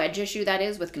what a wedge issue that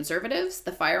is with conservatives,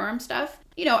 the firearm stuff.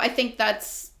 I think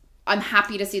I'm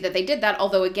happy to see that they did that,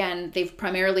 although, again, they've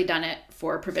primarily done it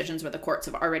for provisions where the courts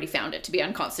have already found it to be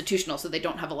unconstitutional, so they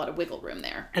don't have a lot of wiggle room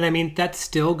there. And I mean, that's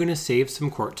still going to save some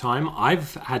court time.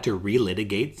 I've had to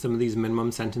relitigate some of these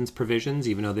minimum sentence provisions,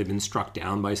 even though they've been struck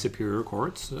down by superior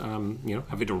courts, having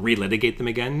to relitigate them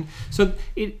again. So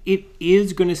it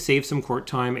is going to save some court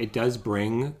time. It does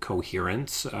bring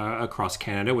coherence across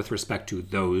Canada with respect to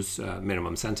those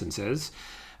minimum sentences.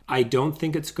 I don't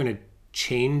think it's going to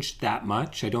change that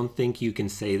much. I don't think you can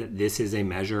say that this is a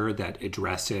measure that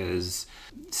addresses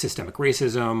systemic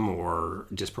racism or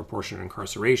disproportionate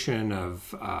incarceration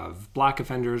of Black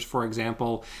offenders, for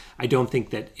example. I don't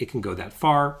think that it can go that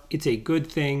far. It's a good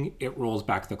thing. It rolls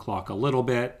back the clock a little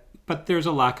bit, but there's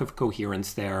a lack of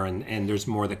coherence there, and there's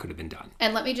more that could have been done.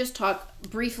 And let me just talk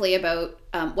briefly about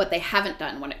what they haven't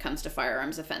done when it comes to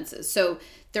firearms offenses. So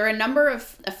there are a number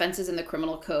of offenses in the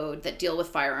criminal code that deal with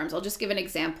firearms. I'll just give an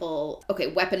example. Okay,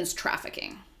 weapons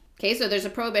trafficking. Okay, so there's a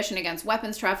prohibition against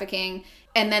weapons trafficking,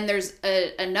 and then there's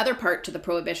another part to the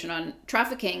prohibition on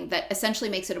trafficking that essentially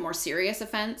makes it a more serious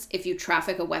offense if you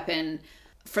traffic a weapon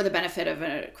for the benefit of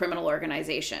a criminal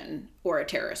organization or a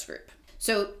terrorist group.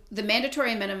 So the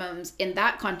mandatory minimums in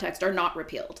that context are not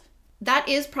repealed. That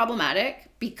is problematic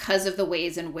because of the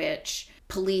ways in which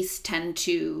police tend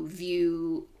to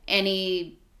view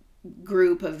any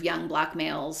group of young black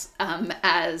males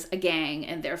as a gang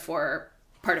and therefore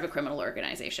part of a criminal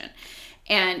organization.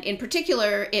 And in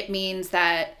particular, it means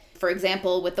that, for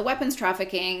example, with the weapons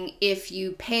trafficking, if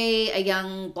you pay a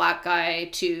young black guy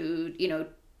to,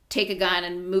 take a gun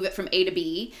and move it from A to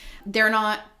B, they're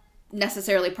not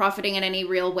necessarily profiting in any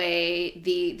real way.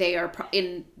 They are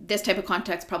in this type of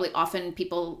context probably often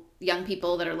young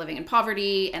people that are living in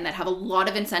poverty and that have a lot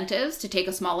of incentives to take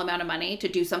a small amount of money to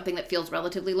do something that feels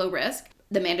relatively low risk.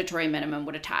 The mandatory minimum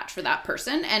would attach for that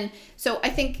person. And so I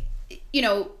think,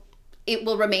 it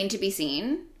will remain to be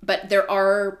seen, but there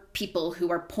are people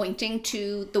who are pointing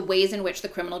to the ways in which the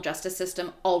criminal justice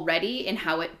system already, in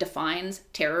how it defines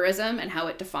terrorism and how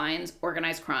it defines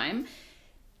organized crime,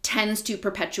 tends to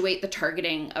perpetuate the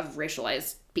targeting of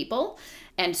racialized people.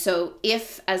 And so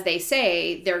if, as they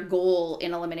say, their goal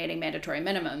in eliminating mandatory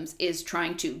minimums is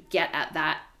trying to get at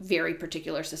that very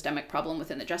particular systemic problem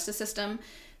within the justice system,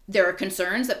 there are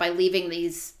concerns that by leaving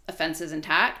these offenses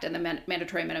intact and the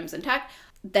mandatory minimums intact,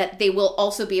 that they will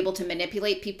also be able to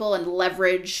manipulate people and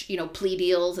leverage, plea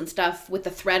deals and stuff with the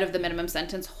threat of the minimum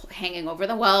sentence hanging over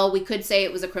them. Well, we could say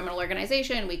it was a criminal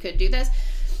organization. We could do this.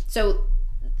 So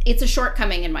it's a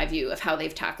shortcoming, in my view, of how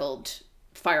they've tackled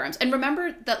firearms. And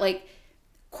remember that,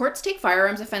 courts take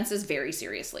firearms offenses very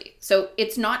seriously. So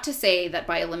it's not to say that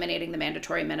by eliminating the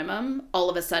mandatory minimum, all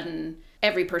of a sudden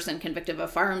every person convicted of a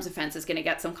firearms offense is going to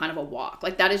get some kind of a walk.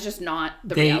 That is just not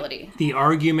the reality. The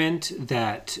argument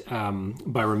that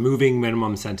by removing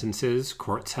minimum sentences,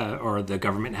 courts or the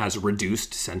government has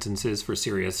reduced sentences for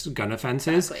serious gun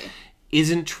offenses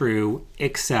isn't true,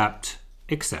 except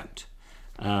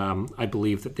I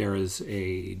believe that there is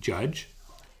a judge.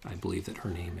 I believe that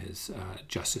her name is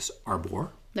Justice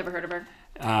Arbour. Never heard of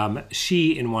her.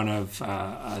 She, in one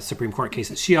of Supreme Court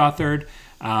cases she authored,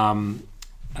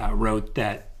 wrote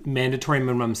that mandatory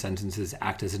minimum sentences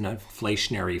act as an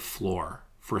inflationary floor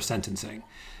for sentencing,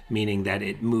 meaning that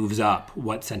it moves up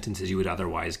what sentences you would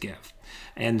otherwise give.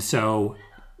 And so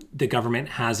the government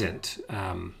hasn't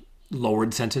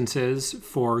lowered sentences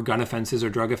for gun offenses or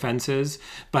drug offenses,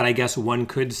 but I guess one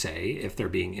could say, if they're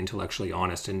being intellectually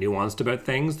honest and nuanced about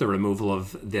things, the removal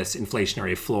of this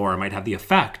inflationary floor might have the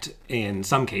effect, in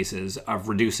some cases, of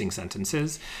reducing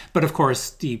sentences. But of course,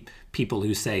 the people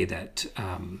who say that,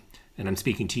 and I'm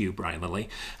speaking to you, Brian Lilley,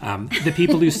 the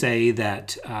people who say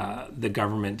that the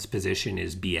government's position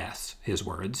is BS, his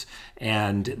words,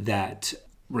 and that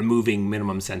removing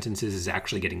minimum sentences is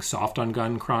actually getting soft on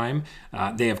gun crime,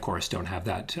 they, of course, don't have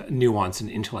that nuanced and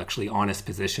intellectually honest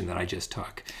position that I just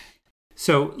took.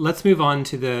 So let's move on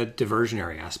to the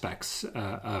diversionary aspects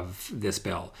of this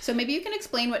bill. So maybe you can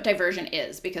explain what diversion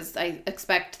is, because I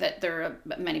expect that there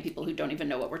are many people who don't even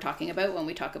know what we're talking about when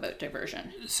we talk about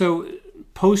diversion. So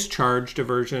post-charge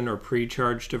diversion or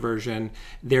pre-charge diversion,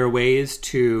 there are ways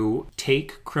to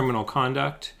take criminal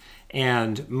conduct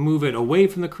and move it away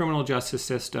from the criminal justice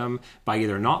system by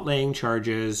either not laying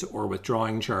charges or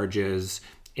withdrawing charges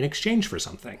in exchange for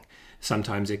something.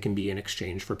 Sometimes it can be in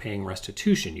exchange for paying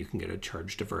restitution. You can get a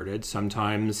charge diverted.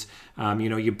 Sometimes,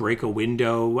 you break a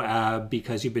window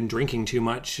because you've been drinking too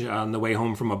much on the way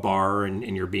home from a bar and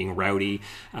you're being rowdy.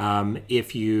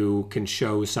 If you can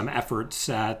show some efforts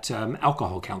at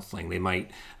alcohol counseling, they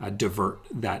might divert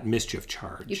that mischief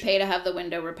charge. You pay to have the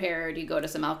window repaired. You go to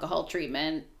some alcohol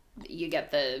treatment. You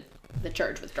get the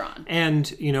charge withdrawn. And,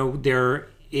 there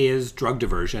is drug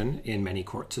diversion in many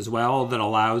courts as well that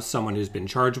allows someone who's been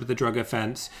charged with a drug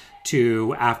offense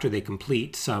to, after they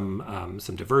complete some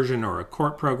diversion or a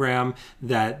court program,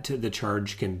 that the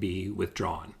charge can be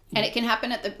withdrawn. And it can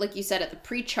happen at like you said, at the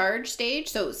pre-charge stage.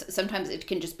 So sometimes it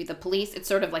can just be the police. It's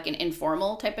sort of like an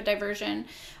informal type of diversion,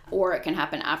 or it can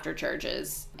happen after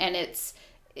charges. And it's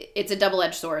a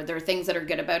double-edged sword. There are things that are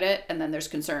good about it, and then there's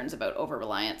concerns about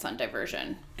over-reliance on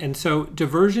diversion. And so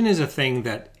diversion is a thing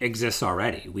that exists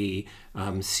already. We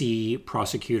see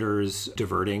prosecutors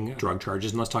diverting drug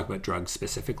charges, and let's talk about drugs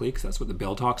specifically, because that's what the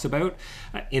bill talks about.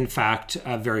 In fact,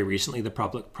 very recently, the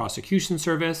Public Prosecution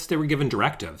Service, they were given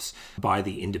directives by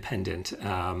the independent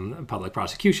public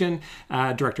prosecution,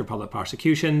 Director of Public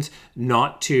Prosecutions,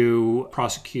 not to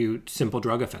prosecute simple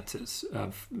drug offenses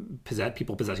of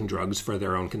people possessing drugs for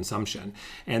their own own consumption.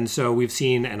 And so we've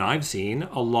seen, and I've seen,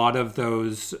 a lot of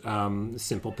those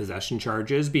simple possession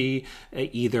charges be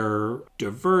either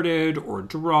diverted or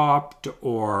dropped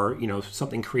or,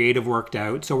 something creative worked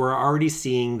out. So we're already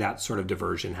seeing that sort of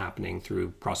diversion happening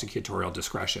through prosecutorial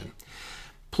discretion.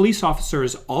 Police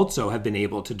officers also have been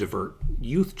able to divert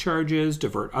youth charges,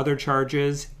 divert other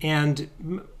charges, and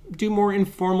do more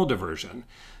informal diversion.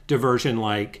 Diversion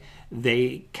like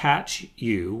they catch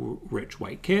you, rich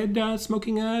white kid,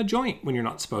 smoking a joint when you're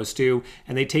not supposed to,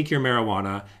 and they take your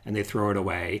marijuana and they throw it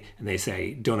away and they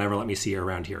say, don't ever let me see you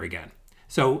around here again.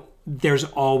 So there's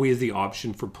always the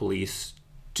option for police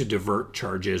to divert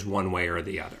charges one way or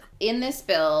the other. In this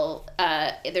bill,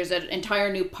 there's an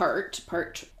entire new part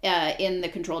in the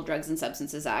Controlled Drugs and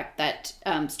Substances Act that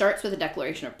starts with a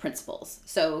declaration of principles.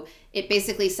 So it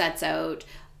basically sets out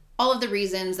all of the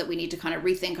reasons that we need to kind of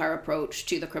rethink our approach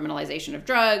to the criminalization of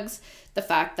drugs, the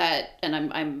fact that, and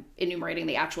I'm enumerating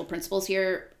the actual principles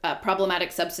here,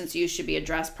 problematic substance use should be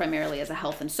addressed primarily as a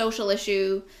health and social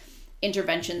issue.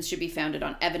 Interventions should be founded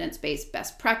on evidence-based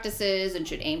best practices and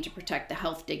should aim to protect the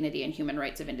health, dignity, and human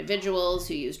rights of individuals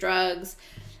who use drugs.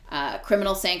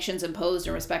 Criminal sanctions imposed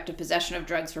in respect of possession of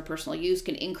drugs for personal use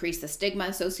can increase the stigma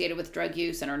associated with drug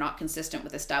use and are not consistent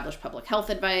with established public health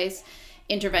advice.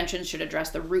 Interventions should address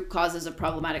the root causes of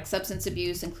problematic substance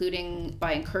abuse, including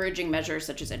by encouraging measures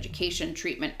such as education,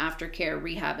 treatment, aftercare,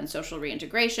 rehab, and social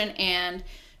reintegration, and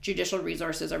judicial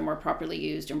resources are more properly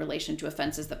used in relation to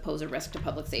offenses that pose a risk to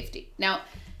public safety. Now,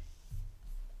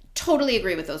 totally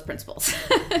agree with those principles.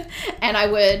 And I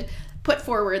would put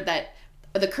forward that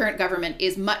the current government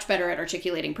is much better at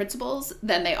articulating principles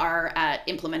than they are at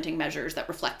implementing measures that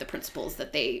reflect the principles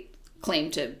that they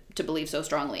claim to believe so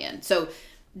strongly in. So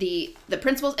the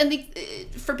principles, and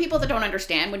for people that don't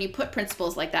understand, when you put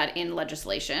principles like that in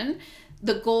legislation,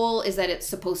 the goal is that it's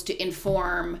supposed to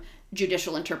inform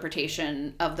judicial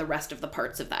interpretation of the rest of the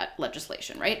parts of that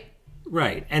legislation, right?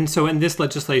 Right. And this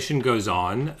legislation goes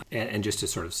on, and just to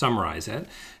sort of summarize it,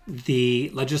 the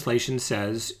legislation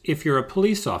says if you're a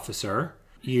police officer,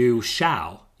 you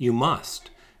must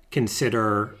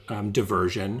consider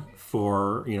diversion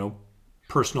for,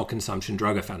 personal consumption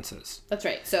drug offenses. That's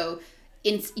right. So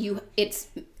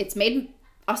it's made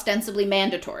ostensibly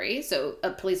mandatory. So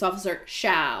a police officer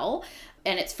shall,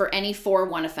 and it's for any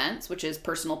 4-1 offense, which is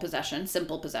personal possession,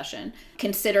 simple possession,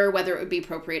 consider whether it would be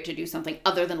appropriate to do something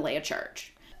other than lay a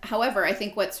charge. However, I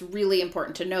think what's really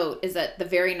important to note is that the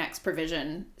very next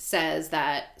provision says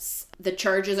that the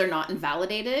charges are not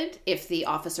invalidated if the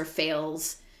officer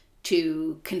fails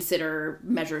to consider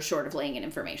measures short of laying in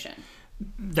information.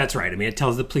 That's right. I mean, it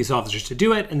tells the police officers to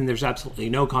do it, and there's absolutely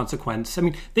no consequence. I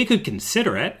mean, they could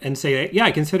consider it and say, yeah,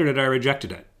 I considered it, I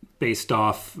rejected it, based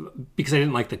off, because I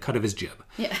didn't like the cut of his jib.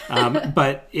 Yeah.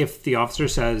 But if the officer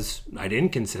says, I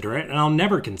didn't consider it, and I'll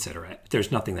never consider it,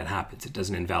 there's nothing that happens. It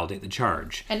doesn't invalidate the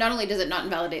charge. And not only does it not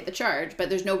invalidate the charge, but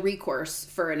there's no recourse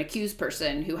for an accused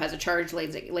person who has a charge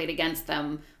laid against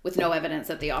them with no evidence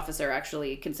that the officer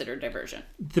actually considered diversion.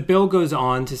 The bill goes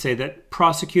on to say that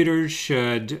prosecutors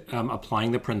should,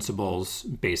 applying the principles,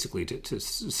 basically to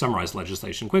summarize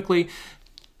legislation quickly,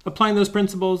 applying those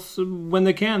principles when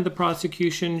they can, the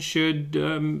prosecution should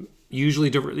usually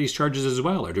divert these charges as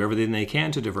well, or do everything they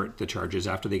can to divert the charges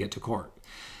after they get to court.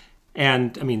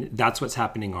 And, I mean, that's what's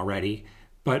happening already.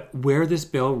 But where this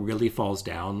bill really falls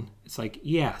down, it's like,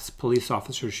 yes, police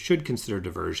officers should consider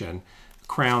diversion.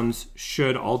 Crowns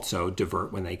should also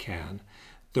divert when they can.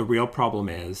 The real problem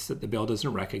is that the bill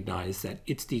doesn't recognize that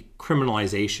it's the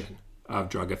criminalization of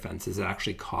drug offenses that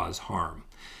actually cause harm.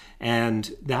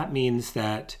 And that means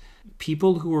that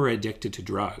people who are addicted to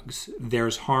drugs,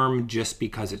 there's harm just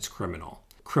because it's criminal.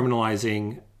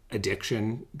 Criminalizing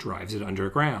addiction drives it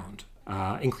underground,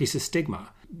 increases stigma,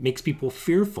 makes people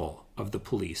fearful of the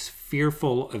police,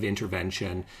 fearful of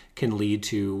intervention, can lead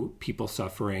to people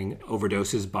suffering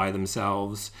overdoses by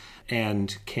themselves,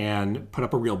 and can put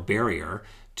up a real barrier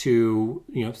to,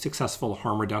 successful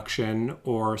harm reduction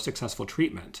or successful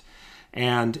treatment.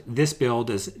 And this bill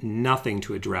does nothing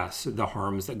to address the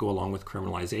harms that go along with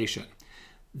criminalization.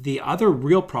 The other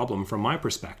real problem from my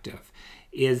perspective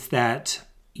is that,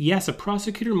 yes, a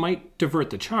prosecutor might divert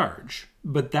the charge,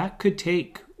 but that could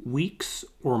take weeks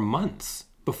or months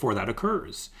before that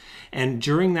occurs. And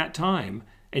during that time,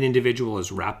 an individual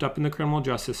is wrapped up in the criminal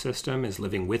justice system, is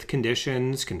living with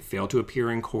conditions, can fail to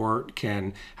appear in court,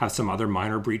 can have some other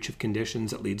minor breach of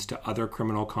conditions that leads to other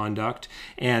criminal conduct,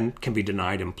 and can be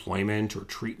denied employment or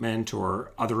treatment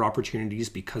or other opportunities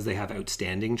because they have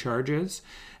outstanding charges.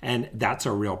 And that's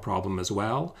a real problem as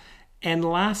well. And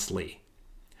lastly,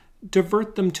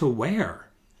 divert them to where?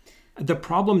 The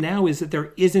problem now is that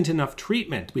there isn't enough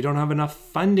treatment. We don't have enough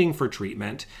funding for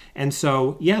treatment. And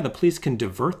so, yeah, the police can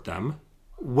divert them.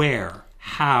 Where?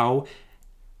 How?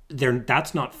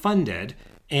 That's not funded.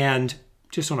 And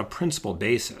just on a principled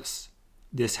basis,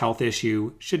 this health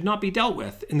issue should not be dealt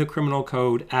with in the criminal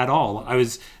code at all. I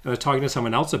was talking to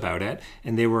someone else about it,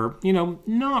 and they were,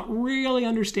 not really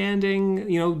understanding,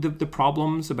 the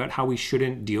problems about how we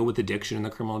shouldn't deal with addiction in the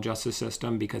criminal justice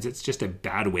system because it's just a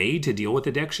bad way to deal with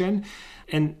addiction.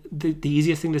 And the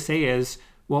easiest thing to say is,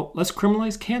 well, let's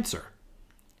criminalize cancer.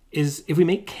 If we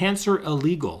make cancer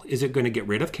illegal, is it going to get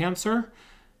rid of cancer?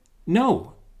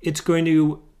 No, it's going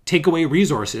to take away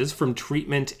resources from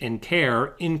treatment and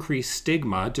care, increase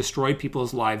stigma, destroy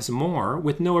people's lives more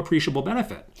with no appreciable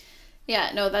benefit.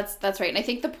 Yeah, no, that's right. And I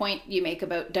think the point you make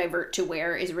about divert to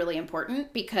where is really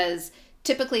important because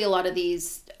typically a lot of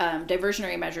these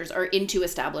diversionary measures are into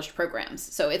established programs.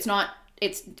 So it's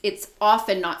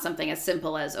often not something as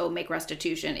simple as, make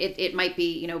restitution. It might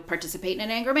be, participate in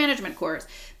an anger management course.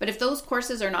 But if those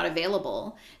courses are not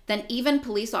available, then even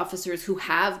police officers who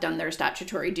have done their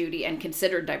statutory duty and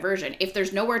considered diversion, if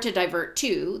there's nowhere to divert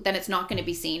to, then it's not going to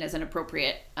be seen as an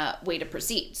appropriate way to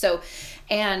proceed. So,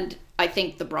 and I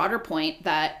think the broader point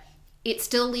that it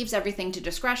still leaves everything to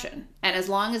discretion. And as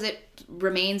long as it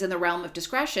remains in the realm of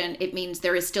discretion, it means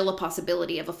there is still a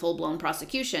possibility of a full-blown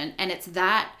prosecution. And it's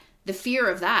the fear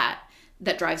of that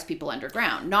drives people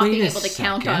underground, not being able to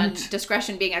count on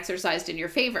discretion being exercised in your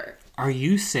favor. Are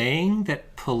you saying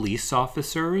that police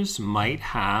officers might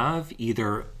have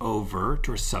either overt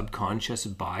or subconscious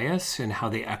bias in how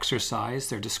they exercise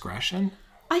their discretion?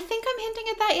 I think I'm hinting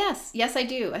at that, yes. Yes, I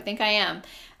do. I think I am.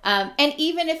 And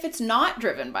even if it's not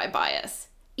driven by bias,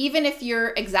 even if you're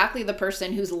exactly the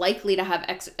person who's likely to have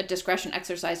discretion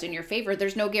exercised in your favor,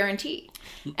 there's no guarantee.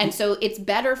 And so it's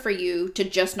better for you to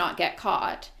just not get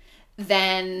caught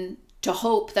than to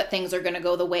hope that things are going to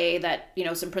go the way that,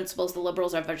 some principles the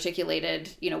Liberals have articulated,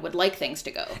 would like things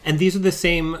to go. And these are the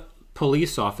same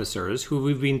police officers who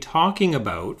we've been talking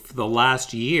about for the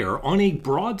last year on a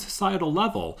broad societal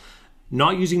level,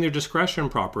 not using their discretion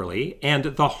properly, and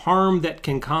the harm that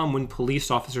can come when police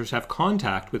officers have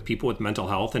contact with people with mental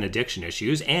health and addiction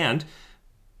issues and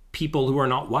people who are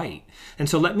not white. And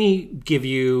so let me give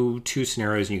you two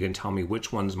scenarios and you can tell me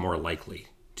which one's more likely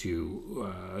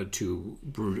to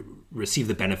receive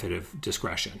the benefit of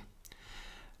discretion.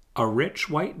 A rich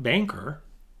white banker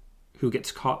who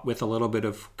gets caught with a little bit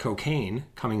of cocaine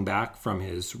coming back from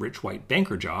his rich white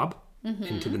banker job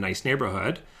into the nice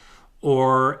neighborhood,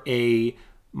 or a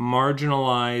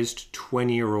marginalized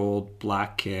 20-year-old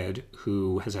black kid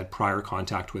who has had prior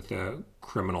contact with the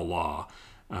criminal law,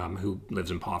 who lives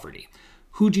in poverty.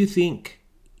 Who do you think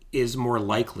is more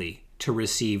likely to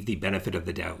receive the benefit of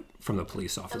the doubt from the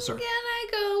police officer? Can I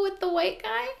go with the white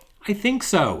guy? I think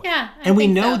so. Yeah, and we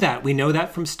know that. We know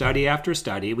that from study after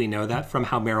study. We know that from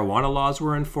how marijuana laws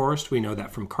were enforced. We know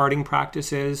that from carding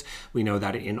practices. We know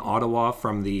that in Ottawa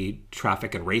from the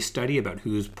traffic and race study about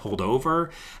who's pulled over.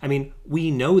 I mean,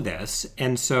 we know this.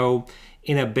 And so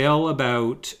in a bill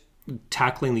about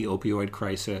tackling the opioid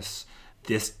crisis,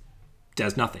 this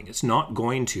does nothing. It's not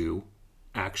going to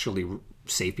actually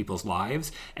save people's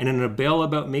lives. And in a bill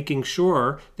about making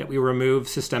sure that we remove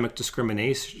systemic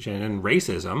discrimination and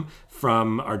racism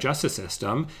from our justice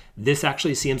system, this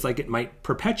actually seems like it might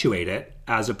perpetuate it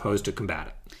as opposed to combat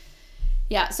it.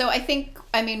 Yeah, so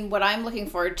what I'm looking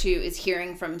forward to is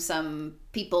hearing from some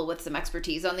people with some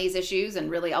expertise on these issues, and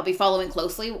really I'll be following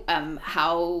closely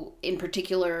how, in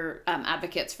particular,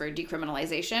 advocates for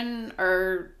decriminalization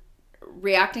are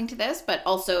reacting to this, but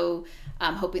also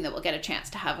hoping that we'll get a chance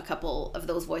to have a couple of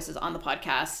those voices on the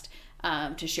podcast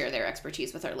to share their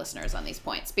expertise with our listeners on these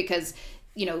points. Because,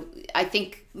 I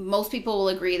think most people will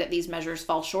agree that these measures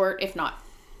fall short, if not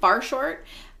far short.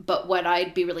 But what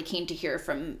I'd be really keen to hear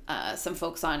from some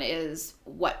folks on is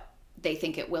what they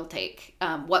think it will take,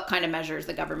 what kind of measures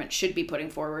the government should be putting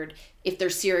forward if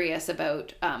they're serious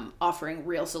about offering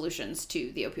real solutions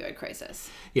to the opioid crisis.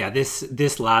 Yeah,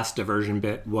 this last diversion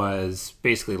bit was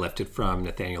basically lifted from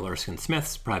Nathaniel Erskine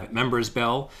Smith's private members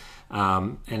bill.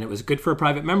 And it was good for a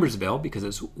private members bill because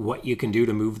it's what you can do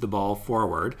to move the ball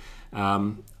forward.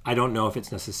 I don't know if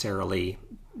it's necessarily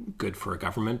good for a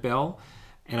government bill.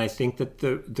 And I think that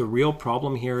the real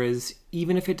problem here is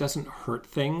even if it doesn't hurt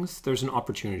things, there's an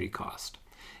opportunity cost.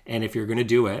 And if you're going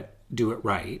to do it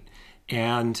right.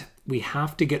 And we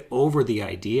have to get over the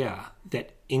idea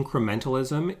that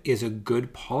incrementalism is a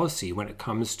good policy when it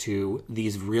comes to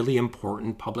these really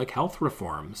important public health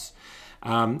reforms.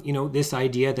 This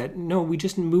idea that, no, we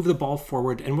just move the ball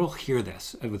forward, and we'll hear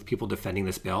this with people defending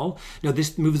this bill. No,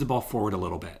 this moves the ball forward a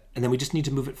little bit, and then we just need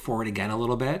to move it forward again a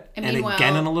little bit, and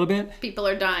again and a little bit. People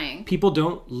are dying. People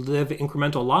don't live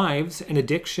incremental lives, and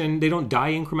addiction, they don't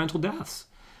die incremental deaths.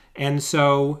 And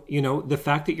so, the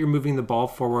fact that you're moving the ball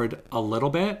forward a little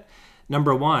bit,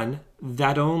 number one,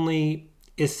 that only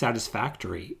is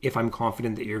satisfactory if I'm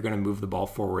confident that you're going to move the ball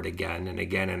forward again and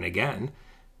again and again.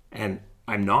 And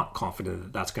I'm not confident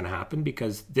that that's going to happen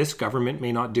because this government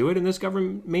may not do it and this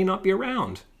government may not be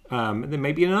around. There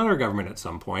may be another government at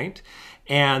some point.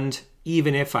 And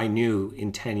even if I knew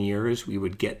in 10 years we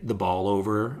would get the ball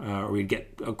over or we'd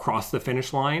get across the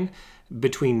finish line,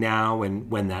 between now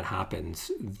and when that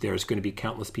happens, there's going to be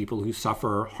countless people who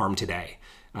suffer harm today,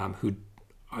 who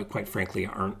quite frankly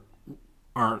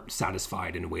aren't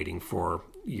satisfied in waiting for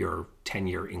your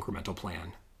 10-year incremental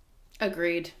plan.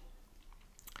 Agreed.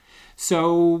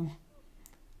 So,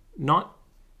 not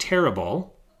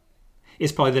terrible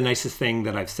is probably the nicest thing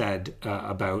that I've said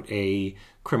about a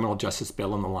criminal justice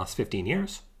bill in the last 15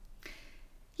 years.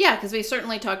 Yeah, because we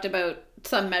certainly talked about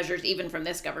some measures, even from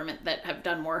this government, that have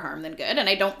done more harm than good. And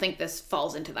I don't think this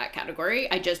falls into that category.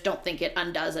 I just don't think it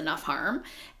undoes enough harm.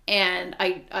 And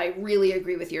I really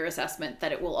agree with your assessment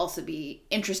that it will also be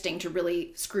interesting to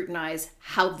really scrutinize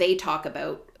how they talk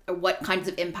about what kinds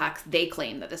of impacts they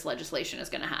claim that this legislation is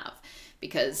going to have.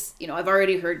 Because, I've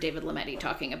already heard David Lametti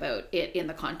talking about it in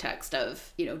the context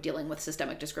of, dealing with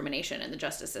systemic discrimination in the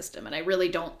justice system. And I really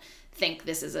don't think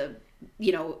this is a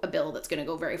bill that's going to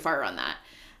go very far on that.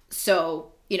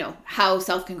 So, how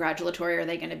self-congratulatory are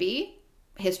they going to be?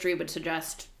 History would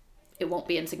suggest it won't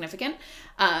be insignificant.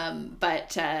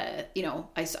 But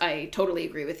I totally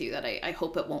agree with you that I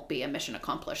hope it won't be a mission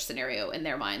accomplished scenario in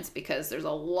their minds, because there's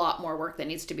a lot more work that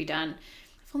needs to be done.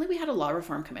 If only we had a law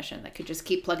reform commission that could just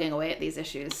keep plugging away at these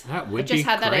issues. That would be I just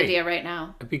had great. That idea right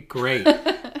now. That'd be great.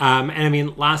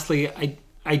 And lastly,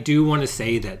 I do want to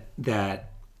say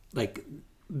that like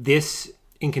this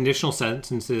in conditional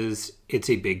sentences, it's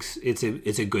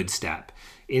a good step.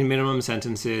 In minimum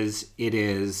sentences, it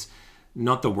is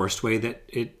not the worst way that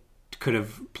it could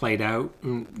have played out,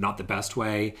 not the best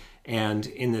way. And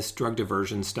in this drug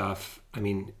diversion stuff,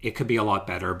 it could be a lot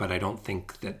better, but I don't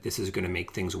think that this is going to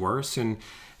make things worse.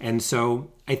 And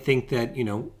so I think that,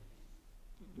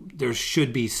 there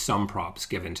should be some props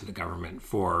given to the government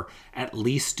for at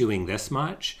least doing this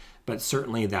much, but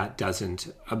certainly that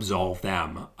doesn't absolve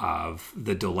them of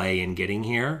the delay in getting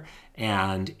here.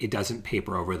 And it doesn't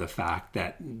paper over the fact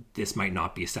that this might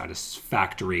not be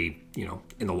satisfactory,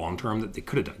 in the long term, that they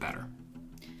could have done better.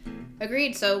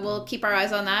 Agreed. So we'll keep our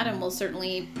eyes on that, and we'll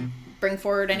certainly bring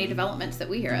forward any developments that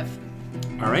we hear of.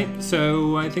 All right.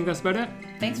 So I think that's about it.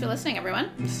 Thanks for listening,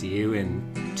 everyone. See you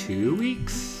in 2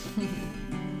 weeks.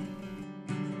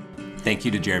 Thank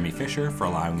you to Jeremy Fisher for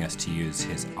allowing us to use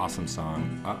his awesome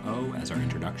song, Uh-Oh, as our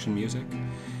introduction music.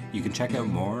 You can check out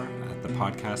more at the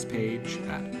podcast page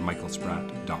at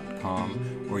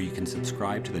michaelspratt.com, or you can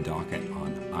subscribe to the docket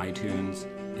on iTunes.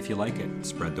 If you like it,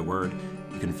 spread the word.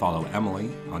 You can follow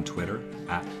Emily on Twitter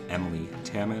at Emily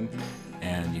Tammin,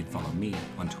 and you'd follow me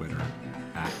on Twitter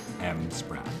at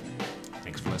mspratt.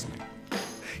 Thanks for listening.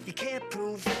 You can't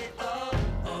prove it,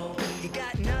 oh, you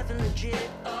got nothing legit,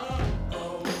 oh.